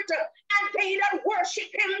spirit, and they that worship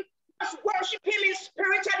him must worship him in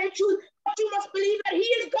spirit and in truth. But you must believe that he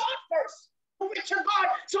is God first. Glory to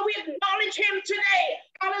God. So we acknowledge him today.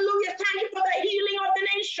 Hallelujah. Thank you for the healing of the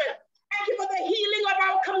nation. Thank you for the healing of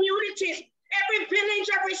our communities, every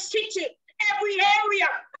village, every city, every area.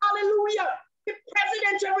 Hallelujah. The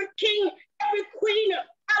president, every king, every queen.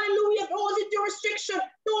 Hallelujah. Those in jurisdiction,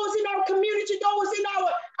 those in our community, those in our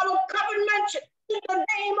government. In the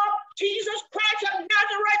name of Jesus Christ of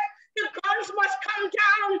Nazareth, the guns must come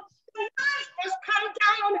down. The knives must come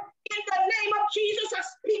down. In the name of Jesus, I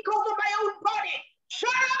speak over my own body.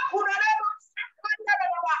 Shut up.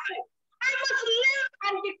 I must live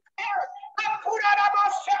and declare. I will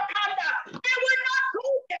not go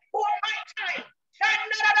before my time.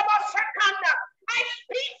 I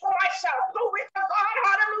speak for myself. Glory to God.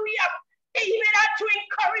 Hallelujah. David had to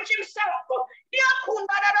encourage himself. Put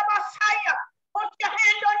your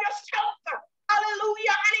hand on yourself.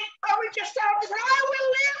 Hallelujah. And encourage yourself. Say, I will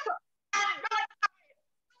live and not die.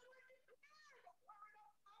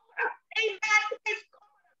 Amen. Praise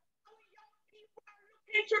God. Our young people are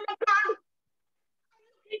looking to the gun.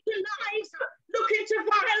 Look into lies. Look into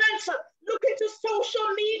violence. Look into social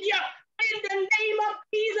media. In the name of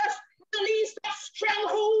Jesus, release the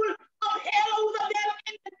stronghold of hell over them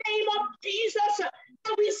in the name of Jesus.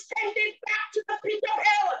 And we send it back to the pit of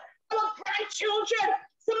hell. Our grandchildren,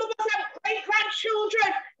 some of us have great-grandchildren,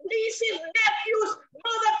 nieces, nephews,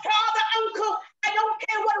 mother, father, uncle. I don't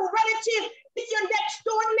care what relative is your next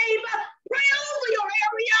door neighbor. Pray over your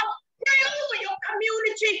area. Pray over your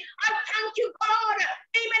community. I thank you, God.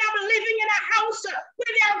 Amen. I'm living in a house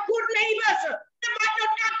where there are good neighbors. They might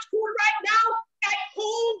not act good right now. I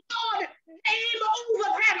call God name over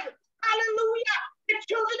them. Hallelujah. The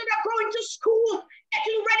children that are going to school,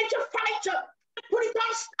 getting ready to fight. Put it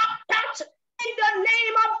on, stop that. In the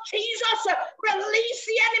name of Jesus, release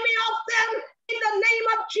the enemy of them. In the name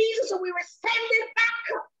of Jesus, we will send it back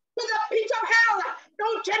to the pit of hell. No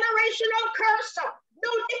generational curse. No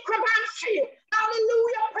necromancy.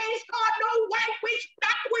 Hallelujah. Praise God. No white witch,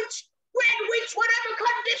 black witch, red witch, whatever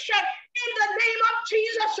condition. In the name of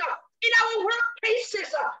Jesus. In our workplaces.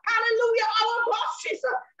 Hallelujah. Our bosses.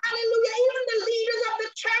 Hallelujah. Even the leaders of the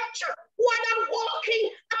church who are not walking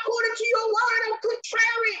according to your word and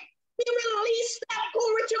contrary. We release that,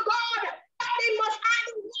 glory to God. That they must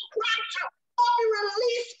either walk right or be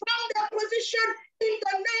released from their position in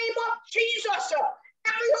the name of Jesus.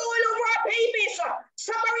 Every oil over our babies.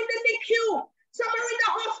 Some are in the NICU. Some are in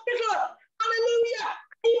the hospital. Hallelujah.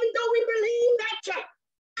 Even though we believe that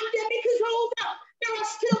pandemic is over, there are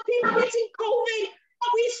still people getting COVID. But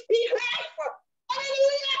we speak life.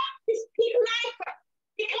 Hallelujah. We speak life.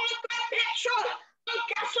 We can't buy petrol or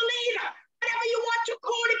gasoline, whatever you want to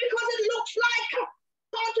call it, because it looks like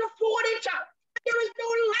can't afford it. There is no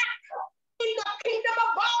lack in the kingdom of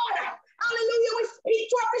God. Hallelujah. We speak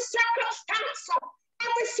to every circumstance,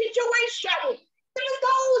 every situation. Even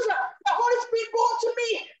those the Holy Spirit brought to me,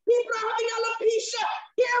 people are having alopecia.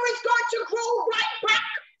 Here is going to grow right back.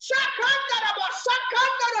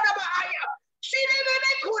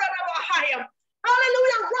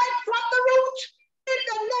 Hallelujah. Right from the root. In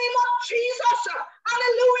the name of Jesus.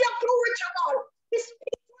 Hallelujah. Glory to God. We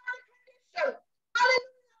speak to our condition.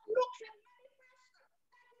 Hallelujah. Look and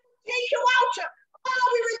take you out. Oh,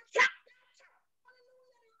 we reject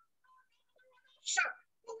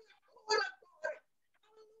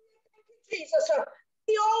Jesus.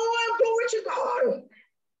 The oil, glory to God.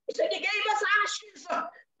 He said he gave us ashes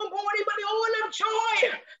the morning, but the oil of joy.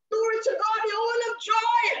 Glory to God, the oil of joy.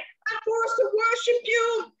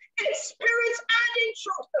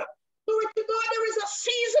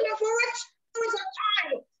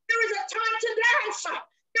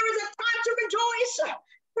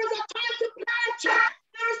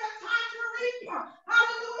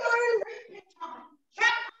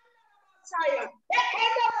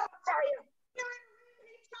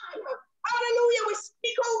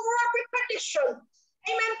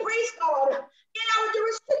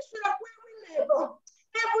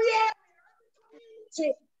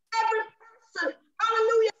 community, every person,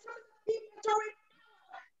 hallelujah, some of the people are in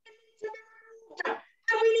power, they need to be removed.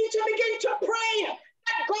 And we need to begin to pray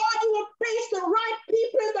that God, you will place the right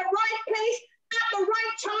people in the right place at the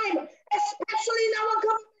right time, especially in our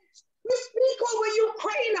government. We speak over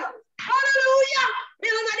Ukraine. Hallelujah.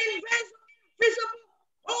 Build an invisible,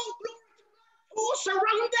 oh glory to God, force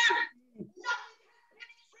around them. Nothing can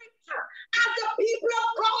penetrate. As the people of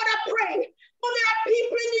God are praying, for there are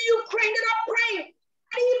people in the Ukraine that are praying.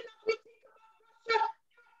 And even as we think about Russia,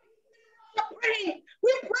 are praying.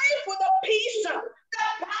 We pray for the peace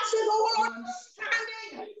that passes all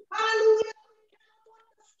understanding. Hallelujah.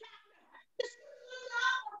 This is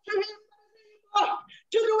allowed to him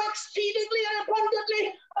to do exceedingly and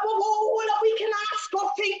abundantly above all that we can ask or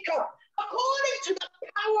think, according to the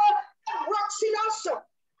power that works in us.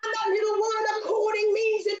 And that little word according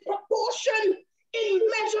means in proportion, in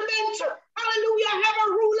measurement. Hallelujah. I have a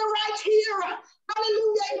ruler right here.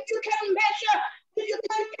 Hallelujah. If you can measure, if you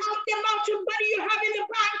can count the amount of money you have in the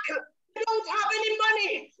bank, you don't have any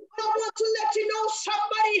money. I want to let you know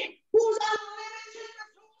somebody who's unlimited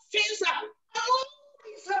resources are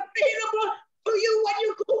always available to you when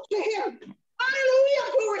you go to him. Hallelujah.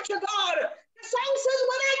 Glory to God. The song says,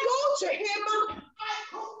 when I go to him, I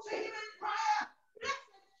go to him in prayer.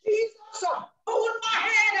 Jesus, hold my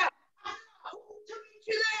hand. I hope to meet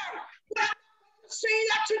you there. But I'm going to say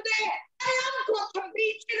that today. I am going to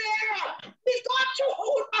meet you there. We've got to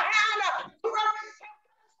hold my hand to represent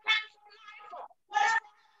the plans of life.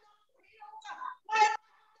 Whatever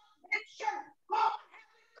mention, God has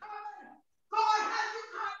you covered. God has you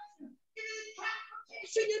covered. If you need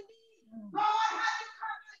transportation, you need. God has you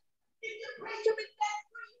covered. If you pray to be debt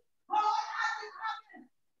free, God has you covered.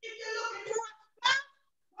 If you're looking for a spouse,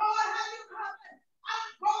 God has you covered.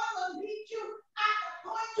 And God will meet you at the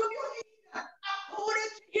point of your need, according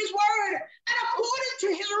to his word and according to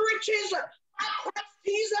his riches by Christ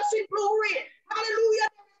Jesus in glory. Hallelujah.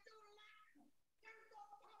 There is no lack. There is no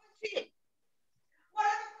poverty.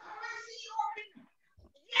 Whatever currency you're in,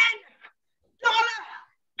 yen, dollar,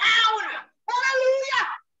 pound, hallelujah.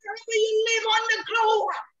 Wherever you live on the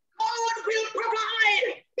globe, God will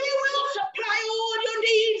provide. He will supply all your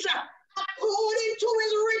needs according to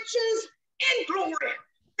his riches in glory.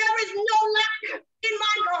 There is no lack in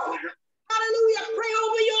my God. Hallelujah. Pray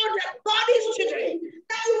over your bodies today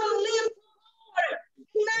that you will live for God.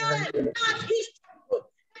 Man, as his temple.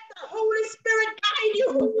 Let the Holy Spirit guide you.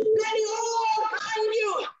 Let it all guide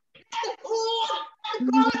you. Let the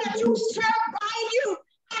God that you serve guide you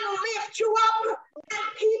and lift you up and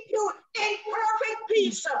keep you in perfect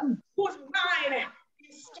peace, whose mind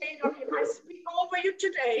is stayed on him. I speak over you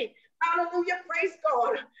today. Hallelujah. Praise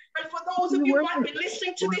God. And for those of you who might be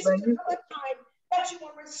listening to this another time, that you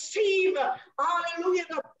will receive, hallelujah,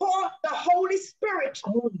 the Holy Spirit.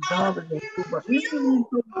 You,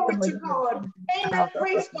 glory to God. Amen.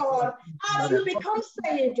 Praise God. As you become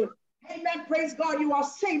saved, amen. Praise God. You are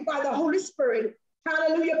saved by the Holy Spirit.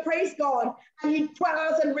 Hallelujah. Praise God. And he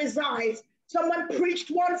dwells and resides. Someone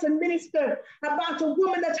preached once and ministered about a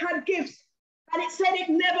woman that had gifts. And it said it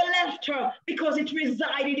never left her because it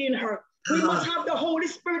resided in her. We must have the Holy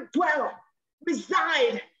Spirit dwell,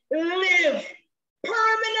 reside, live,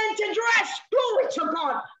 permanent address. Glory to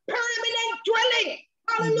God. Permanent dwelling.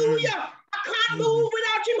 Hallelujah. I can't move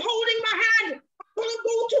without him holding my hand. I can't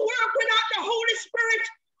go to work without the Holy Spirit.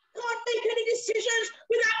 I can't make any decisions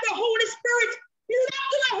without the Holy Spirit. You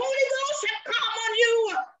after the Holy Ghost have come on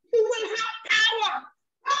you. You will have power.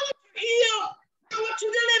 Power to heal. Power to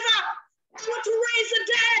deliver. Power to raise the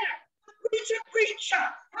dead. Preach.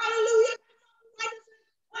 Hallelujah. When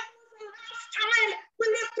was the last time we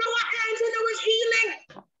lift our hands and there was healing?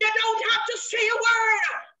 You don't have to say a word.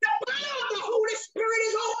 The power of the Holy Spirit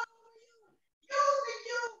is all over you. Using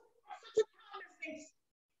you for such a time as this.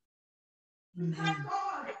 Thank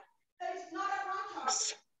God that it's not about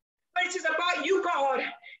us, but it is about you, God,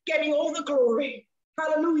 getting all the glory.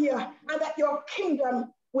 Hallelujah. And that your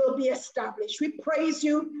kingdom will be established. We praise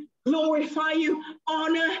you, glorify you,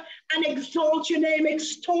 honor and exalt your name,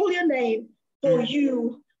 extol your name, for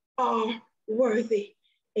you are worthy.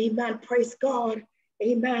 Amen. Praise God.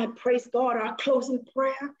 Amen. Praise God. Our closing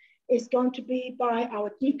prayer is going to be by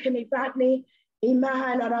our deacon Evadne.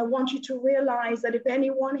 Amen. And I want you to realize that if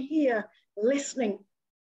anyone here listening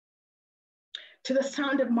to the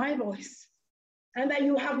sound of my voice and that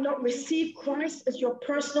you have not received Christ as your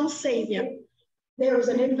personal Savior, there is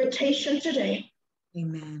an invitation today.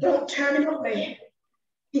 Amen. Don't turn it away.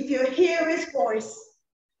 If you hear his voice,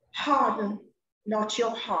 harden not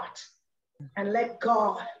your heart and let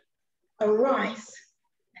God arise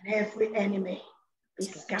and every enemy be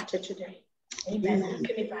scattered today. Amen.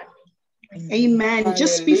 Amen.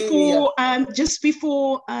 Just before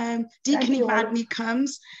Deacon you, Evadne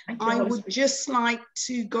comes, I Holy would Spirit. just like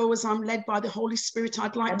to go, as I'm led by the Holy Spirit,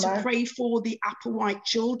 I'd like to pray for the Applewhite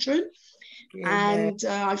children. Amen. And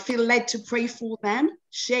I feel led to pray for them.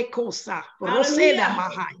 Shekosa, Rosela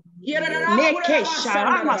Mahai,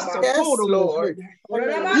 Nekesha, Yes, Lord.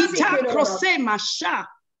 Ita Krose Masha,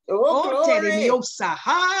 Oh, glory. Oterimiosa,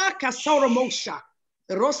 Ha Kasoro Mosha,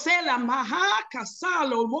 Rosela Maha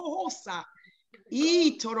Kasalo Mohosa,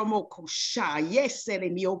 Itoromoko Sha, yes,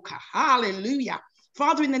 Mioka. Hallelujah.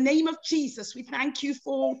 Father, in the name of Jesus, we thank you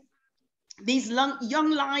for these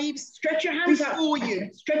young lives. Stretch your hands before up. you.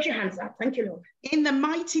 Stretch your hands up. Thank you, Lord. In the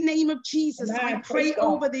mighty name of Jesus, Amen. I pray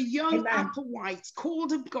over the young Amen. Applewhites,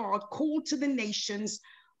 called of God, called to the nations,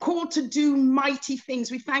 called to do mighty things.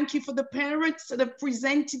 We thank you for the parents that have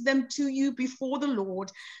presented them to you before the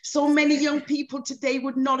Lord. So many young people today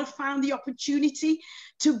would not have found the opportunity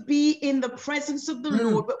to be in the presence of the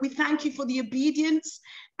Lord, but we thank you for the obedience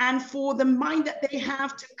and for the mind that they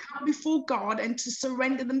have to come before God and to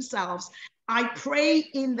surrender themselves. I pray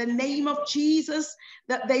in the name of Jesus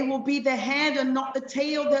that they will be the head and not the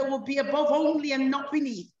tail. They will be above only and not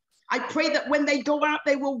beneath. I pray that when they go out,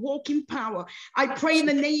 they will walk in power. I pray in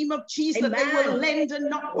the name of Jesus that they will lend and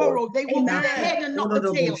not borrow. They will be the head and not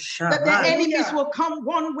the tail. That their enemies will come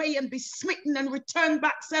one way and be smitten and return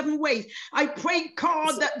back 7 ways. I pray,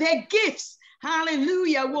 God, that their gifts,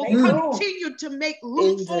 hallelujah, will continue to make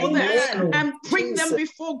room for them and bring them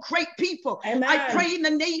before great people. I pray in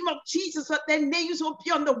the name of Jesus that their names will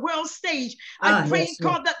be on the world stage. I pray,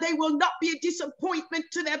 God, that they will not be a disappointment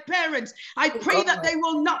to their parents. I pray that they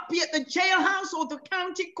will not be at the jailhouse or the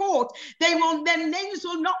county court. Their names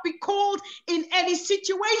will not be called in any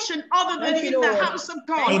situation other than in the house of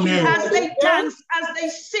God. As they dance, as they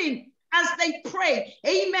sing, as they pray.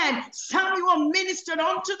 Amen. Samuel ministered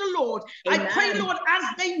unto the Lord. Amen. I pray, Lord, as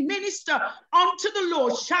they minister unto the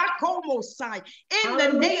Lord, Shakomosai, in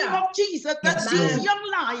the name of Jesus, that these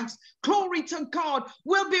young lives, glory to God,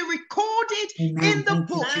 will be recorded in the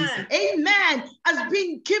book. Amen. As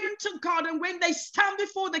being given to God. And when they stand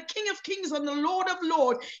before the King of Kings and the Lord of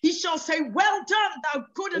Lords, he shall say, well done, thou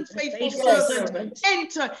good and faithful servant.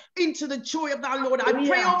 Enter into the joy of thy Lord. I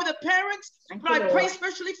pray over the parents, but I pray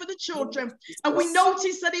especially for the children. And we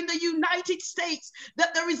notice that in the United States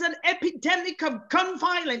that there is an epidemic of gun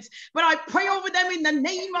violence, but I pray over them in the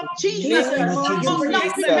name of Jesus. It will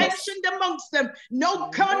not be mentioned amongst them. No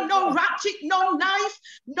gun, no ratchet, no knife,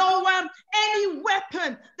 no any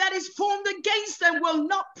weapon that is formed against them will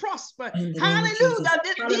not prosper. Hallelujah.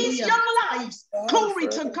 These young lives, glory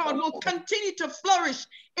to God, will continue to flourish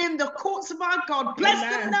in the courts of our God. Bless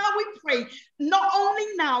them now, we pray. Not only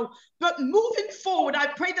now, but moving forward, I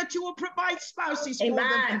pray that you will provide spouses for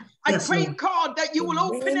them. I pray, God, that you will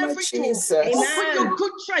open every door. Open your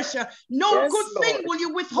good treasure. No good thing will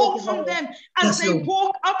you withhold from them as they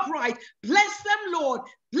walk upright. Bless them, Lord.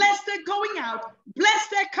 Bless their going out. Bless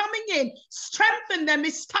their coming in. Strengthen them.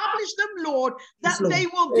 Establish them, Lord, that they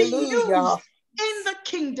will be used in the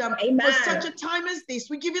kingdom for such a time as this.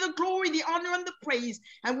 We give you the glory, the honor, and the praise,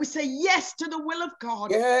 and we say yes to the will of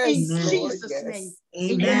God in Jesus' name.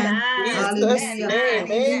 Amen. Hallelujah.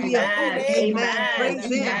 Amen. Praise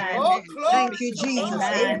him. Thank you, Jesus.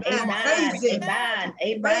 Amen. Praise him.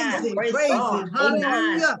 Praise him.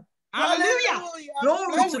 Hallelujah. Hallelujah.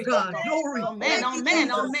 Glory to God. Glory. Amen. Amen.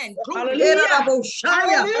 Amen. Hallelujah.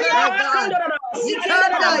 Hallelujah.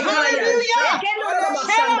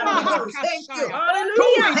 Thank you.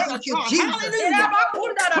 Hallelujah. Thank you, Jesus.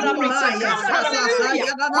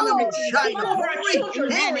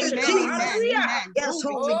 Yes,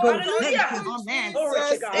 Holy Ghost. Thank you.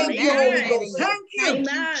 Thank you, Holy Ghost. Thank you.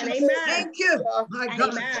 Thank you. My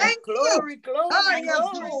God. Thank you.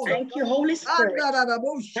 Thank you, Holy Spirit.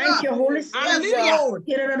 Thank you, Holy Spirit.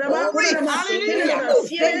 Hallelujah.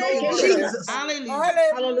 Thank you, Jesus.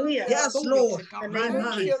 Hallelujah. Yes, Lord. My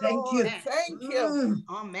mind. Thank you. Thank you.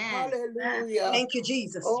 Amen. Hallelujah. Thank you,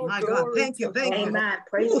 Jesus. My God. Thank you. Thank you. Amen.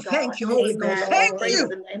 Praise God. Thank you, Holy Ghost. Thank you.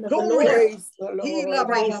 Glory. Praise the Lord.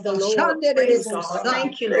 Praise the Lord. Praise God.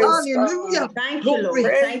 Thank you, Lord. Hallelujah. Thank you,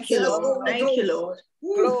 Lord. Thank you, Lord. Thank you, Lord.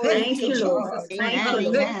 Thank you, Lord. Thank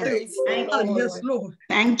you, Lord. Thank you. Yes, Lord.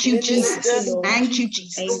 Thank you, Jesus. Thank you,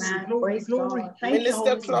 Jesus. Amen. Praise God.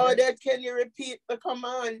 Minister Claudette, can you repeat the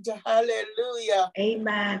command? Hallelujah.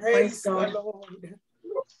 Amen. Praise God.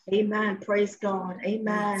 Amen. Praise God.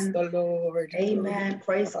 Amen. Praise the Lord. Amen.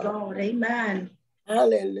 Praise God. Amen.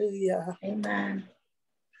 Hallelujah. Amen.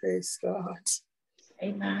 Praise God.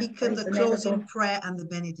 Amen. Speaking the closing prayer and the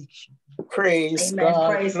benediction. Praise Amen. God.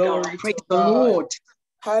 Praise Glory God. Praise the Lord.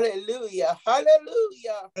 Hallelujah.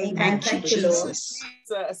 Hallelujah. Amen. Thank you, Lord.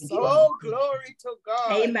 Jesus. Oh, glory to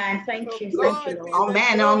God. Amen. Thank you. God Thank you, be Lord. the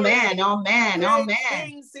Amen, glory. amen, amen, Great amen.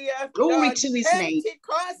 things he has Glory done. to his name.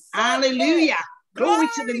 Pentecost Sunday. Hallelujah. Glory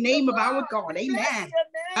to the Glory name to of our God. God. We bless Amen. your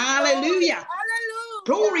name, Hallelujah. Lord. Hallelujah.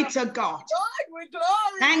 Glory to God. Lord, we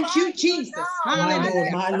glorify Thank you, Jesus. now. My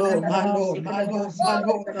Lord, Hallelujah. my Lord, my Lord, my Lord, my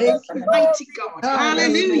Lord. Thank you. Mighty God.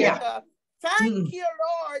 Hallelujah. Thank you,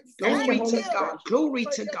 Lord. Glory Thank to you God. Glory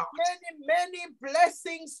for to your God. many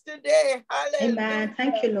blessings today. Hallelujah. Amen.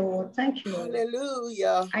 Thank you, Lord. Thank you, Lord.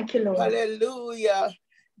 Hallelujah. Thank you, Lord. Hallelujah.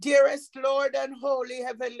 Dearest Lord and Holy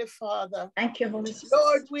Heavenly Father. Thank you, Holy Spirit.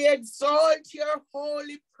 Lord, we exalt your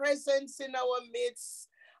holy presence in our midst.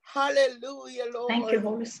 Hallelujah, Lord. Thank you,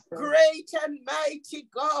 Holy Spirit. Great and mighty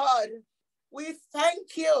God. We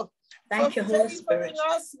thank you. Thank you, Holy Spirit. Favoring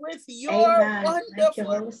us with your Amen.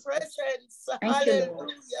 wonderful presence. Thank you, Hallelujah.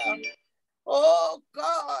 Lord. Oh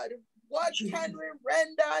God, what can we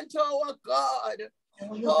render unto our God?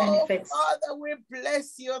 All your benefits. Father, we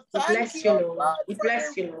bless you. We Thank bless you, you, Lord. God, We for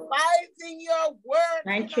bless you, Lord. reviving your word.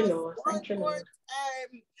 Thank you, Lord. Thank you, Lord.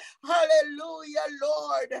 Time. Hallelujah,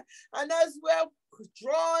 Lord. And as we're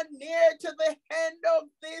drawn near to the end of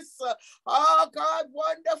this, oh God,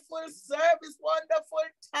 wonderful service, wonderful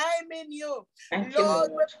time in you. Thank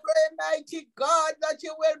Lord, you, we pray, mighty God, that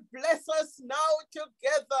you will bless us now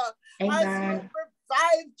together. Amen. As you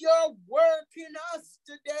revived your work in us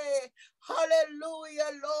today.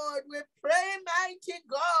 Hallelujah, Lord. We pray, mighty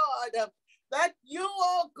God, that you,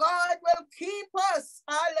 oh God, will keep us.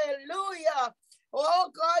 Hallelujah.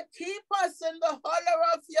 Oh God, keep us in the hollow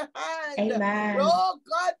of your hand. Amen. Oh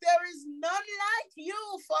God, there is none like you,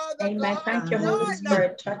 Father. Amen. God. Thank you, Holy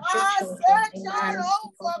Spirit. Touch your I children. searched Amen.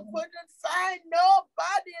 all over, couldn't find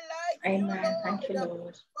nobody like Amen. you, Lord. Thank you,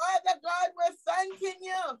 Lord. Father God, we're thanking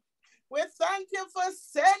you. We thank you for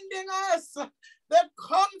sending us the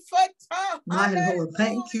comforter. My Lord,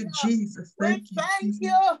 thank you, Jesus. Thank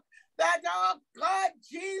you that, oh God,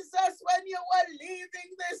 Jesus, when you were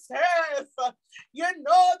leaving this earth, you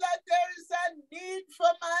know that there is a need for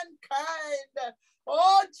mankind.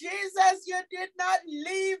 Oh, Jesus, you did not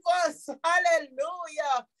leave us.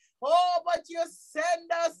 Hallelujah. Oh, but you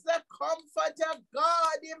send us the comforter,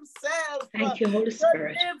 God himself. Thank you, Holy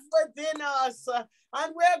Spirit. To live within us.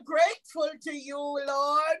 And we're grateful to you,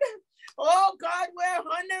 Lord. Oh, God,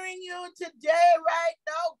 we're honoring you today, right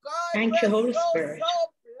now, God. Thank you, Holy Spirit.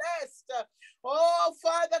 So blessed. Oh,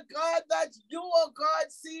 Father God, that you, oh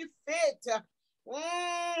God, see fit.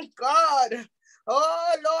 God.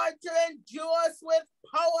 Oh, Lord, to endure us with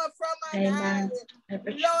power from on high. Lord,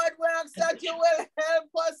 we ask that you will help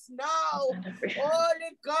us now.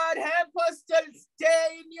 Holy God, help us to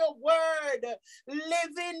stay in your word,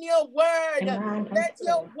 live in your word. Amen. Let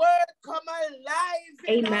your word come alive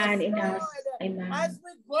in us, Lord. As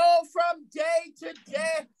we grow from day to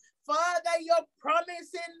day. Father, your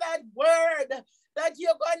promise in that word that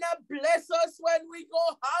you're going to bless us when we go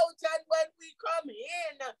out and when we come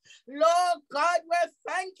in. Lord God, we're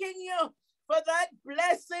thanking you for that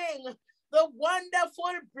blessing, the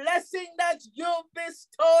wonderful blessing that you've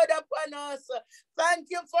bestowed upon us. Thank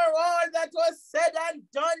you for all that was said and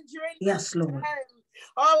done during this time.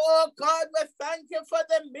 Oh God, we thank you for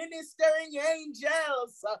the ministering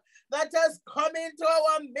angels that has come into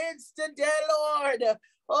our midst today, Lord.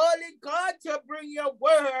 Holy God, to bring your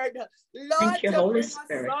word. Lord, thank you, Holy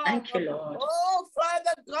Spirit. Thank you, Lord. Oh,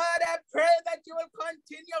 Father God, I pray that you will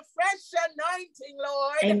continue fresh anointing,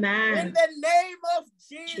 Lord. Amen. In the name of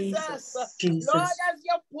Jesus. Lord, as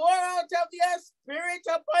you pour out of your spirit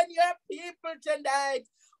upon your people tonight.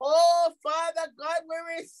 Oh, Father God,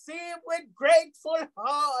 we receive with grateful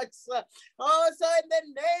hearts. Also in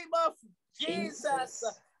the name of Jesus.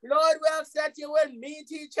 Lord, we ask that you will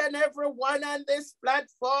meet each and every one on this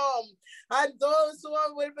platform and those who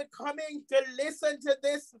will be coming to listen to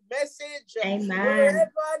this message. Amen.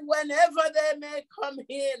 Wherever and whenever they may come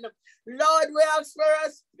in. Lord, we ask for a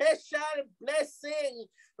special blessing.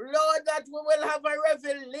 Lord, that we will have a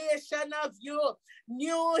revelation of you,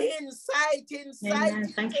 new insight.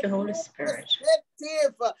 Amen. Thank you, Holy Spirit.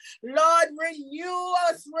 Lord, renew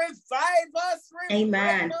us, revive us,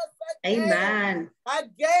 Amen. Amen.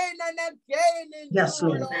 Again and again in you,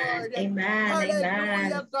 Lord. Amen. Hallelujah,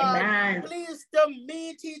 Amen. God. Amen. Please to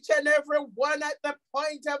meet each and every one at the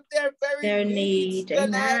point of their very need tonight,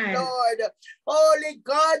 Amen. Lord. Holy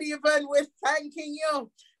God, even with thanking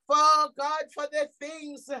you for God for the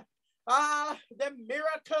things, the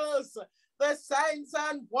miracles, the signs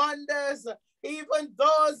and wonders, even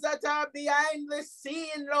those that are behind the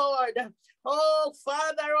scene, Lord. Oh,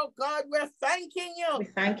 Father, oh God, we're thanking you. We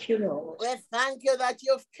thank you, Lord. We thank you that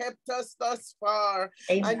you've kept us thus far.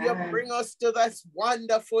 Amen. And you bring us to this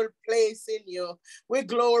wonderful place in you. We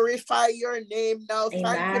glorify your name now. Amen.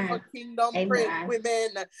 Thank you for Kingdom Praying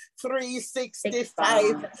Women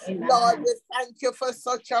 365. Amen. Lord, we thank you for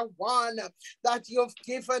such a one that you've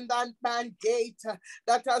given that mandate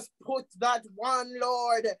that has put that one,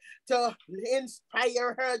 Lord, to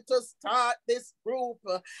inspire her to start this group,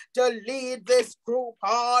 to lead this group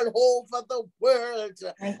all over the world.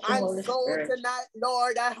 Thank you, Holy Spirit. Tonight,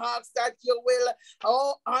 Lord, I ask that you will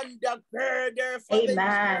undergird her for the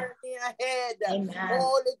journey ahead. Amen.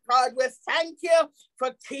 Holy God, we thank you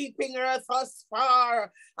for keeping her thus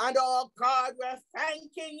far. And oh God, we're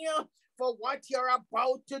thanking you for what you're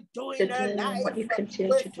about to do in her life. What you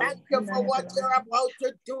continue we to thank do. you for what you're about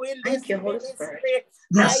to do in this ministry.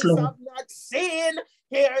 Yes, Lord. Eyes have not seen,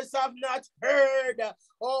 ears have not heard.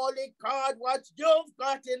 Holy God, what you've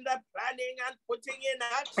got in the planning and putting in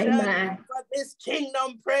action for this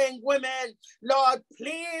Kingdom Praying Women. Lord,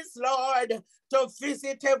 please, Lord, to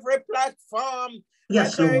visit every platform.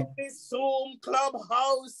 Yes, whether Lord. it be Zoom,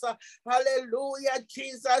 Clubhouse, hallelujah,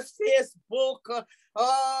 Jesus, Facebook.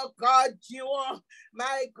 Oh God, you are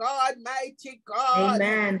my God, mighty God.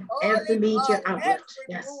 Amen. Holy Every media God, outlet. every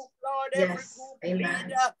Yes. group, Lord, Yes. every group Amen.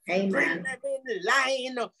 leader, bring Amen. them in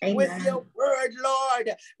line Amen. with your word,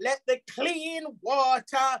 Lord. Let the clean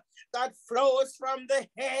water that flows from the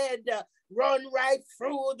head run right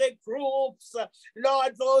through the groups.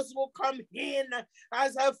 Lord, those who come in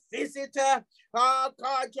as a visitor, oh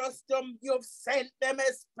God, just you've sent them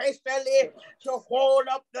especially to hold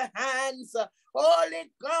up the hands.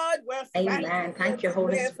 Holy God, we're thanking you. Thank you,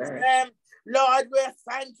 Holy Spirit. Lord, we're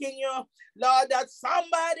thanking you, Lord, that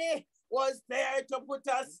somebody was there to put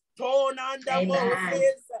a stone under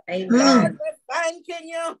Moses. Lord, we're thanking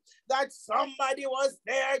you that somebody was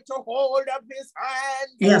there to hold up his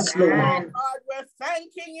hand. Yes, Lord. Oh God, we're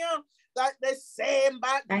thanking you that the same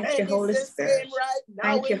back then is the same right now.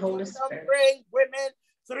 Thank you, in Holy Kingdom Spirit. Praying Women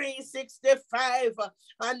 365.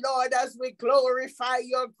 And Lord, as we glorify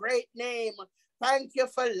your great name, thank you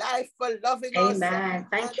for life, for loving us. Amen.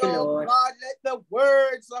 Thank you, oh Lord. God, let the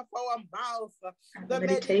words of our mouth, the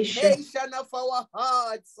meditation of our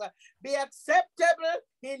hearts be acceptable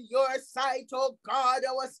in your sight, oh God,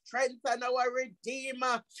 our strength and our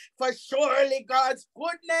Redeemer. For surely God's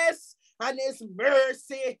goodness and his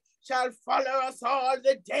mercy shall follow us all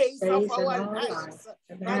the days of our lives.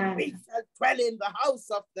 And we shall dwell in the house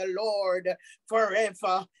of the Lord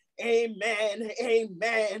forever. Amen.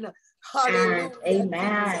 Amen. Hallelujah.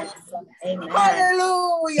 Amen. Amen.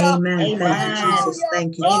 Hallelujah. Amen. Thank you, Jesus.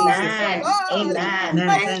 Thank you, Jesus. Amen.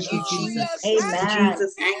 Thank you, Jesus. Amen.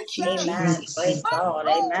 Thank you, Jesus. Amen. Praise God.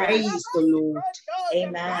 Amen. Praise the Lord.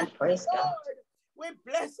 Amen. Praise God. We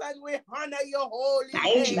bless and we honor your holy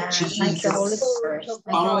Thank you, name. Jesus. Thank you, Holy Spirit.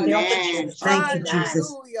 Thank you, opportunity. Thank you,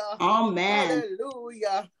 Jesus. Amen.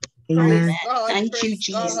 Hallelujah. Amen. God, Thank you,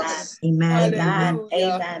 Jesus. Amen. Amen.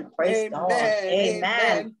 Amen. Praise God. Amen.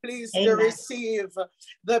 Amen. Please to receive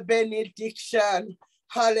the benediction.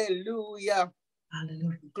 Hallelujah.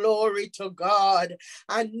 Hallelujah. Glory to God.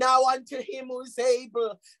 And now unto him who's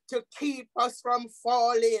able to keep us from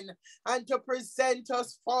falling and to present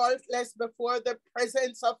us faultless before the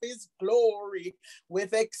presence of his glory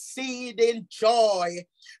with exceeding joy.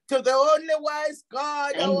 To the only wise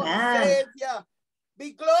God, our Savior,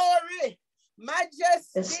 be glory,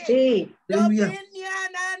 majesty, dominion,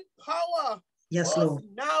 and power. Yes, Lord.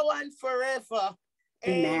 Now and forever.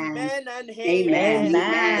 Amen and Amen.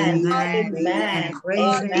 Amen. Amen.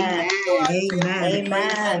 Praise him.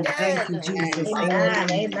 Amen. Thank you, Jesus.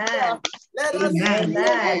 Amen. Amen. Let us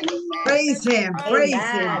Amen. Praise him. Praise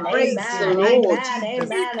him. Praise him. Amen.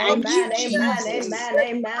 Amen. Our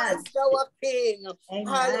King.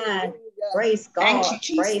 Amen. Praise God.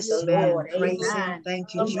 Praise the Lord. Praise him. Amen.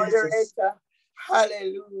 Thank you, Jesus.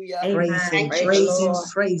 Hallelujah. Praise him. Praise him.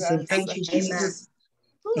 Praise him. Thank you, Jesus.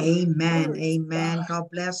 Amen. Amen. God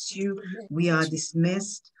bless you. We are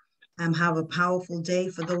dismissed. Have a powerful day.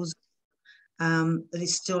 For those that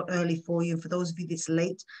it's still early for you, and for those of you that's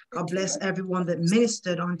late, God bless everyone that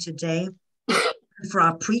ministered on today. For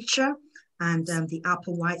our preacher and the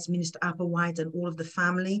Applewhites, Minister Applewhite, and all of the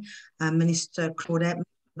family, Minister Claudette,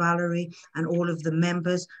 Valerie, and all of the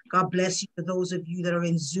members. God bless you. For those of you that are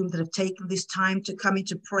in Zoom that have taken this time to come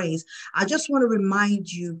into praise, I just want to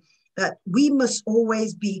remind you that we must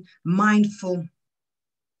always be mindful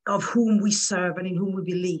of whom we serve and in whom we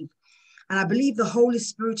believe. And I believe the Holy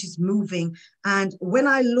Spirit is moving. And when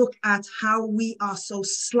I look at how we are so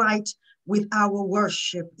slight with our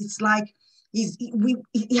worship, it's like He's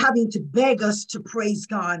having to beg us to praise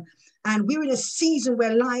God. And we're in a season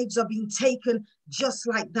where lives are being taken just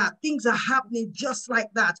like that. Things are happening just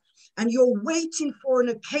like that. And you're waiting for an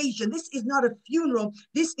occasion. This is not a funeral.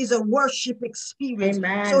 This is a worship experience.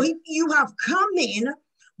 Amen. So if you have come in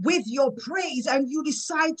with your praise and you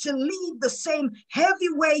decide to leave the same heavy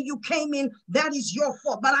way you came in, that is your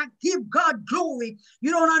fault. But I give God glory. You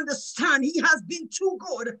don't understand. He has been too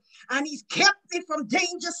good, and he's kept me from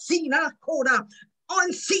danger seen.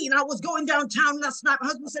 Unseen. I was going downtown last night. My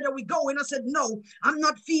husband said, are we going? I said, no, I'm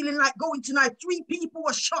not feeling like going tonight. 3 people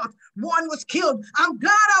were shot. 1 was killed. I'm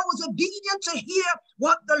glad I was obedient to hear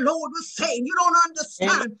what the Lord was saying. You don't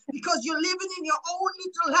understand because you're living in your own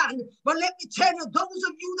little land. But let me tell you, those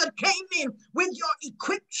of you that came in with your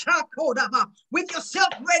equipped shakodaba, with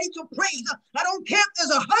yourself ready to praise, I don't care if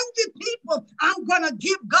there's 100 people, I'm going to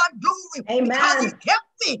give God glory because he kept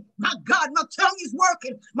me. My God, my tongue is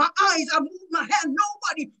working. My eyes, I move my hand.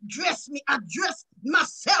 Nobody dressed me. I dressed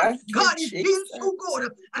myself. God has been so good.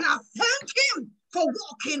 And I thank him for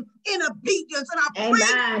walking in obedience. And I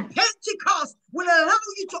pray Pentecost will allow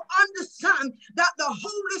you to understand that the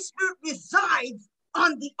Holy Spirit resides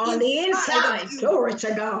on the inside. Glory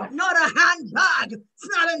to God. Not a handbag. It's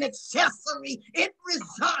not an accessory. It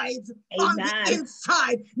resides on the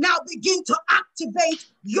inside. Now begin to activate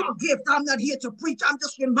your gift. I'm not here to preach. I'm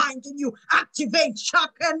just reminding you. Activate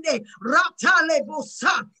Shakende. Ratale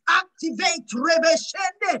Bosa. Activate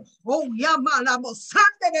Rebeshende. Oh Yamala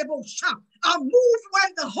Mosande Bosha. I move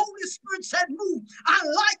when the Holy Spirit said move. I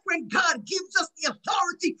like when God gives us the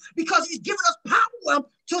authority because he's given us power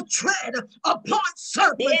to tread upon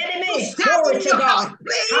serpents. The enemy, glory to God.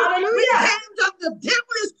 Hallelujah. With the hands of the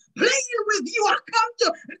devil is playing with you. I come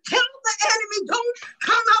to tell the enemy, don't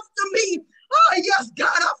come after me. Oh, yes,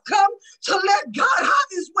 God, I've come to let God have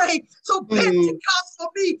his way. So Pentecost for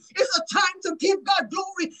me is a time to give God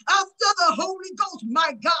glory after the Holy Ghost.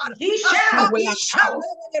 My God. He shall, my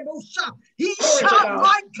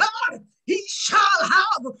God. He shall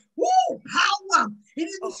have power. He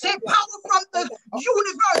didn't say power from the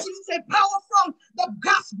universe. He didn't say power from the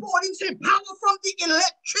gas board. He didn't say power from the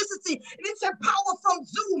electricity. He didn't say power from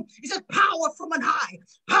Zoom. He said power from an eye.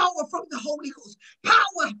 Power from the Holy Ghost.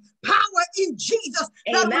 Power in Jesus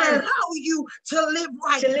that will allow you to live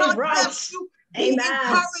right. God bless you. Be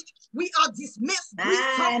encouraged. We are dismissed. Greet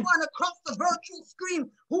someone across the virtual screen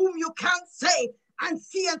whom you can't say and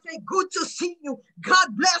see and say, good to see you.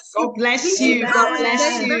 God bless you. God bless you. God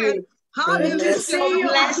bless you. Good to see you.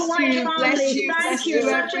 Bless you. Thank you.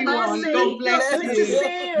 Such a blessing. God bless you. Good to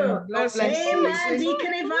see you. God bless you. Amen.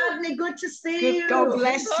 Deacon Evadne, good to see you. God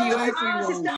bless you, everyone. Sister